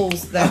the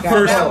holes that got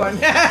First- that one.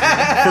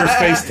 First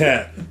face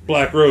tat,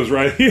 Black Rose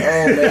right here.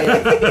 Oh man,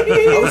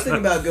 I was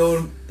thinking about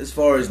going as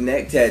far as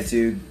neck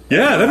tattoo.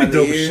 Yeah, that'd be Behind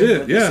dope the as ear, shit.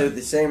 with Yeah.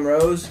 the same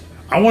rows.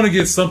 I want to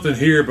get something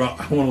here, but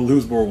I want to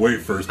lose more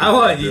weight first. I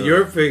want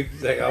your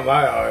picture like on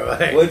my arm.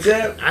 Like, What's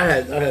that? I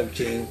have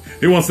King.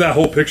 He wants that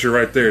whole picture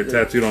right there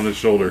tattooed on his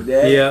shoulder.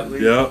 Yeah. Yep.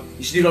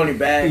 You should do it on your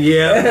back.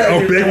 Yeah.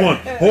 Oh, big one.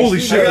 Holy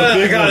shit, a I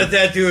big got a one.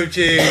 tattoo of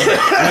King.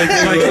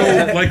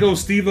 Like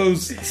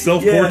Steve-O's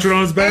self-portrait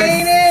on his back.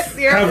 Ain't it?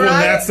 You're Have one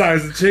right. that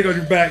size, the chick on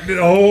your back.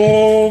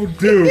 Oh,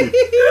 dude.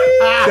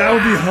 That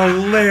would be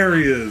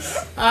hilarious.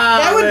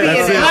 That would be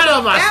That's an it. album. Right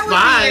on my That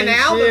spine would be an and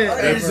album. shit.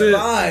 That's It's it.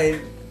 fine.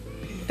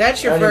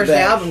 That's your On your first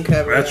back. album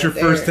cover. That's your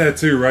right first there.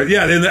 tattoo, right?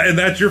 Yeah, and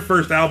that's your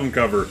first album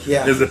cover.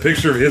 Yeah. Is a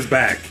picture of his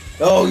back.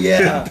 Oh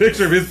yeah.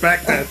 Picture of his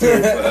back tattoo.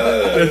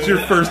 That's your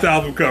first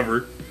album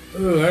cover.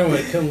 Ooh, I want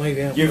to come lay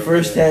down. Your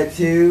first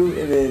tattoo,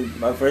 and then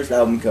my first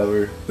album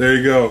cover. There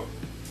you go.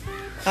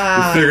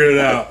 You figured it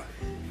out.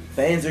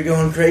 Fans are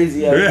going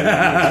crazy. Out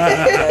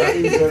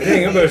Dang,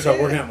 here. I better start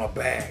working out my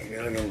back.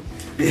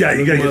 You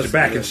gotta get your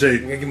back in I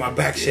shape. gotta get my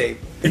back shape.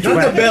 Get Not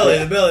your the back. belly.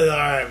 The belly's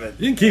alright, but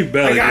You can keep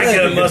belly. I gotta You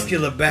get a gotta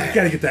muscular back. You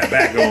gotta get that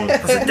back going. I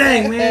said,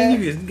 dang,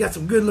 man, you got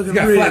some good looking You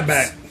got ribs. flat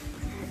back.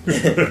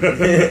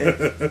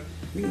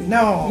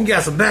 No, You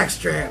got some back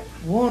strap.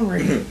 one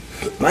ring.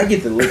 Might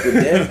get the Liquid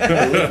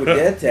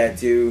Death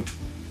tattoo.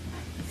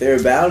 If they're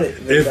about it.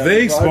 If about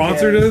they the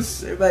sponsored podcast, us,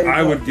 they're about your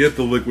I would podcast. get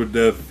the Liquid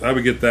Death. I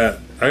would get that.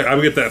 I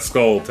would get that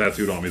skull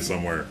tattooed on me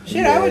somewhere.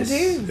 Shit, I would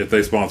Yes. do. If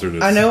they sponsored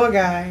us. I know a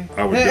guy.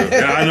 I would do it.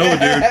 Yeah, I know a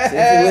dude. If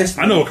you're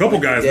listening, I know a couple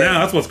Liquid guys Death. now.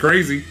 That's what's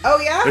crazy. Oh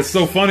yeah. It's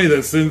so funny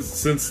that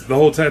since the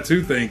whole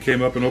tattoo thing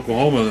came up in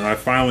Oklahoma, I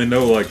finally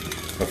know like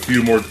a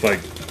few more like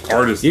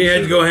artists. You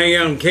had to go hang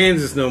out in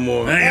Kansas no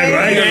more. I ain't Hey,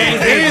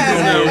 got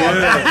hey, no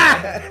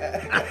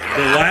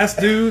The last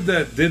dude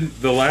that did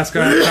the last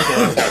guy,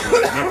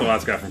 not the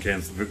last guy from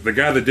Kansas, the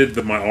guy that did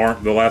my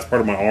arm, the last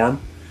part of my arm.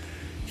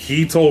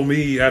 He told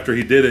me after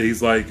he did it,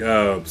 he's like,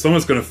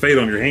 someone's going to fade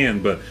on your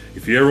hand, but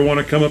if you ever want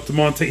to come up to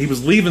Montana, he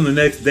was leaving the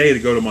next day to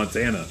go to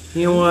Montana.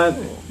 You know what?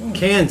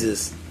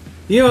 Kansas.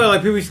 You know how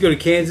like people used to go to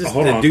Kansas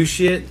Hold to on. do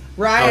shit?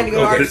 Ryan to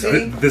go Oh, to This,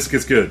 RC. this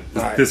gets good.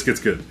 Alright. This gets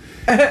good.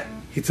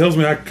 He tells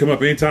me I can come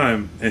up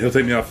anytime, and he'll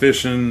take me out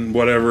fishing,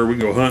 whatever. We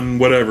can go hunting,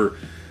 whatever.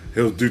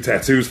 He'll do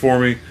tattoos for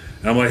me.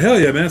 And I'm like, hell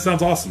yeah, man, that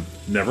sounds awesome.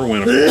 Never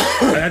went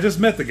up. I just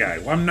met the guy.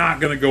 I'm not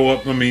going to go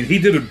up. I mean, he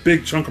did a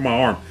big chunk of my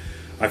arm.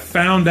 I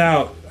found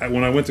out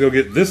when I went to go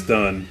get this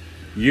done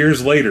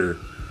years later,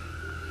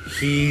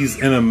 he's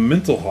in a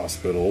mental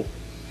hospital.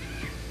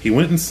 He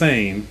went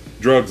insane,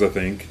 drugs, I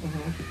think.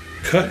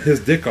 Cut his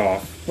dick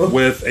off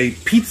with a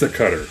pizza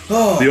cutter.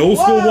 The old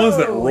school Whoa. ones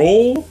that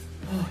roll.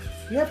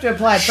 You have to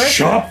apply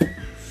pressure.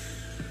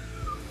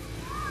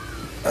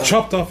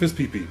 Chopped off his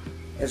pee-pee.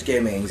 That's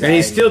gave me anxiety. And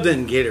he still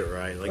didn't get it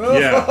right. Like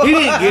Yeah. he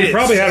didn't get He it.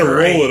 probably had to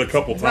straight. roll it a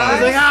couple I was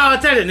times. like, oh,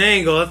 it's at an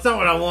angle. That's not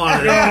what I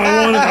wanted.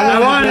 I I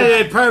wanted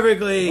it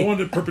perfectly. I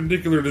wanted it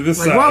perpendicular to this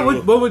Like, side.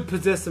 what would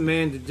possess a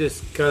man to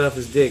just cut off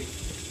his dick?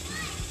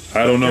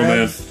 I don't know,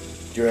 man.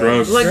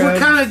 Drugs. Like, what Drugs.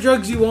 kind of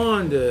drugs you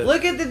on to?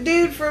 Look at the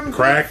dude from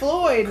Crack, Pink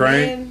Floyd,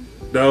 crank. man.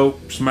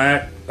 Dope,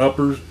 smack,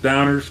 uppers,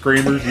 downers,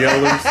 screamers,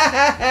 yellers,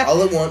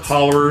 all at once.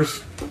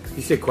 hollers,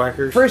 You said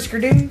quackers.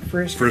 Frisker dude.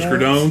 Frisker frisker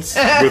don'ts.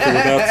 don'ts, with or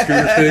without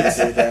scooter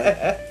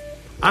sticks.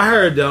 I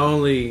heard the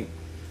only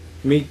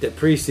meat that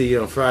precede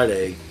on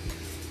Friday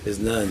is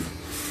none.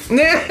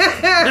 Inside.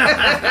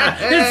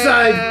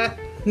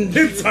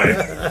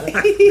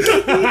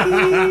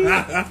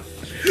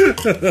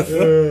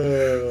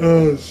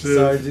 Oh shit!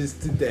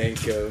 Sergeant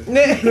Danko.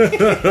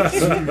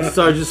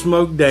 Sergeant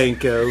Smoke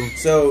Danko.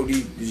 So,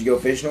 did you go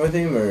fishing with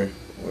him, or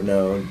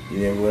no? You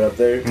never went up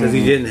there? Because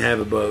he didn't have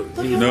a boat.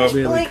 Look He at No. how was much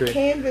really blank crazy.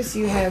 canvas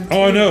you have.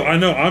 Oh, I too.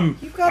 know.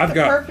 You've got I've the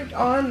got. perfect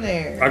on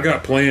there. I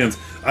got plans.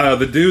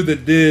 The dude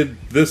that did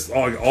this,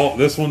 all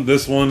this one,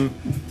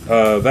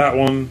 that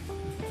one.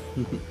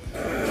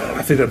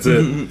 I think that's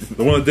it.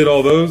 The one that did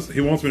all those.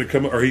 He wants me to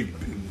come up, or he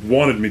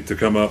wanted me to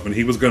come up, and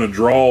he was going to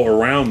draw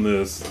around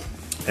this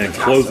and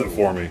close it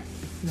for me.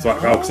 So,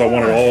 because I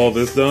wanted all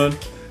this done,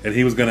 and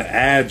he was going to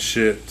add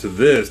shit to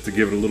this to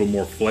give it a little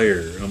more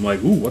flair. And I'm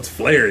like, ooh, what's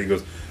flair? He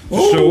goes,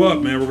 just show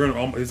up, man. We're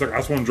gonna. He's like, I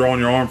just want to draw on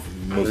your arm for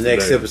most The of the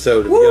next day.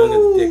 episode of Young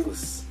and the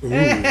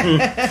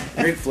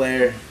Dickless. Ric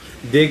Flair.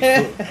 Dick.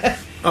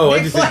 Oh, I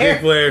Dick just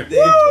said Flair.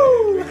 Dick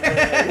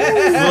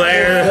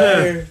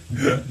Flair.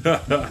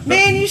 Flair.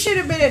 Man, you should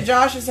have been at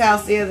Josh's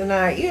house the other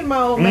night. You and my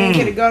old man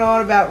could have gone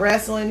on about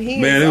wrestling.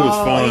 Man, it was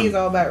fun. He's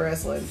all about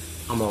wrestling.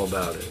 I'm all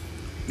about it.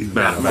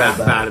 About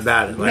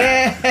About it. Like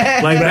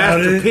Yeah.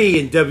 Master it. P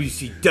in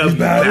WCW.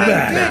 About it.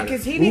 Good,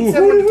 because he needs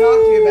someone to talk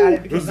to about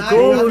it. Because That's I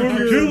the don't code know. for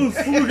the killers.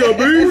 We got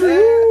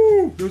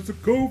baby. That's the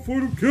code for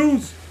the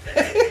killers.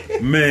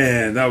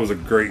 Man, that was a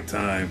great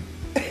time.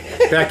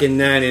 Back in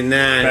 '99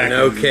 Back in in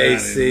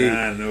OKC.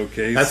 99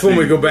 OKC. That's when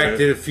we go back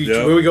to the future.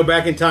 Yep. When we go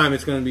back in time,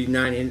 it's going to be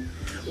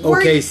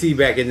OKC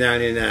back in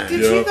 '99.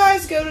 Did Yep. you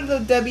guys go to the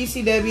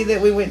WCW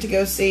that we went to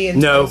go see? In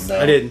No,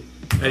 Tulsa? I didn't.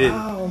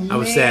 Oh, I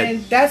was man.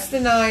 sad. That's the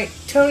night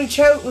Tony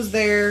Choate was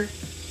there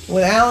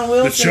with Alan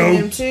Wilson and Choate.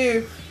 him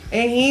too,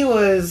 and he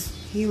was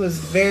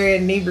very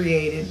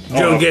inebriated.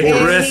 Joe getting And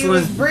to he wrestling.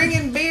 was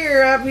bringing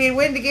beer up. He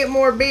went to get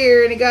more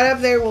beer, and he got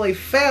up there. Well, he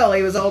fell.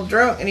 He was all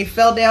drunk, and he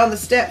fell down the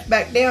steps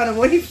back down. And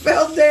when he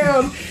fell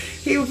down,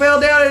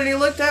 and he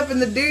looked up,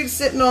 and the dude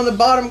sitting on the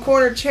bottom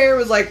corner chair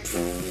was like,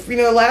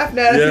 laughing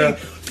at him. Yeah.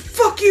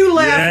 Fuck you,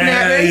 laughing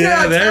at me. You know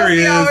how there he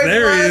tough is. always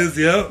There he was? is.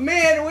 Yep.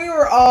 Man, we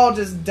were all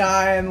just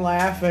dying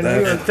laughing. We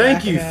were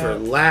Thank you cracking for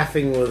up.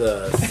 laughing with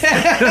us.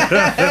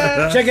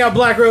 Check out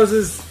Black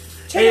Roses.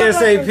 Check out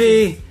Black ASAP.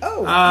 Roses.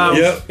 Oh.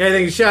 Yep.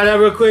 Anything to shout out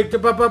real quick? Yeah,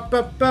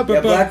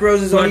 Black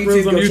Roses on Black YouTube.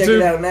 Roses on Go check YouTube.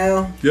 it out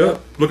now. Yep.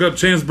 Look up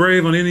Chance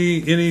Brave on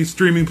any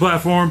streaming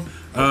platform.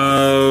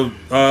 Vote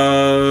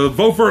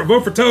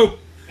for Tope.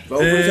 Vote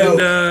for and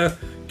Tope.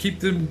 keep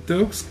them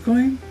dokes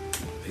clean.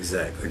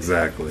 Exactly.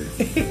 Exactly.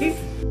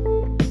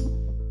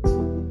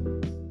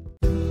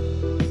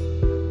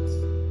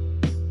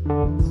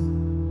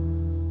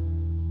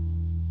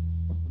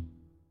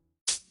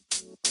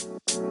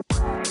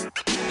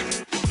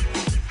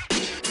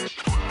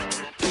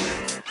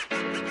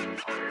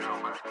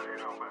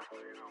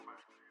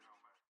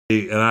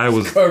 And I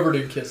was Covered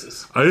in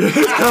kisses. I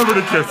covered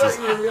in kisses.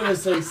 You were gonna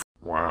say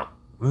Wow.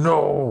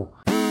 No.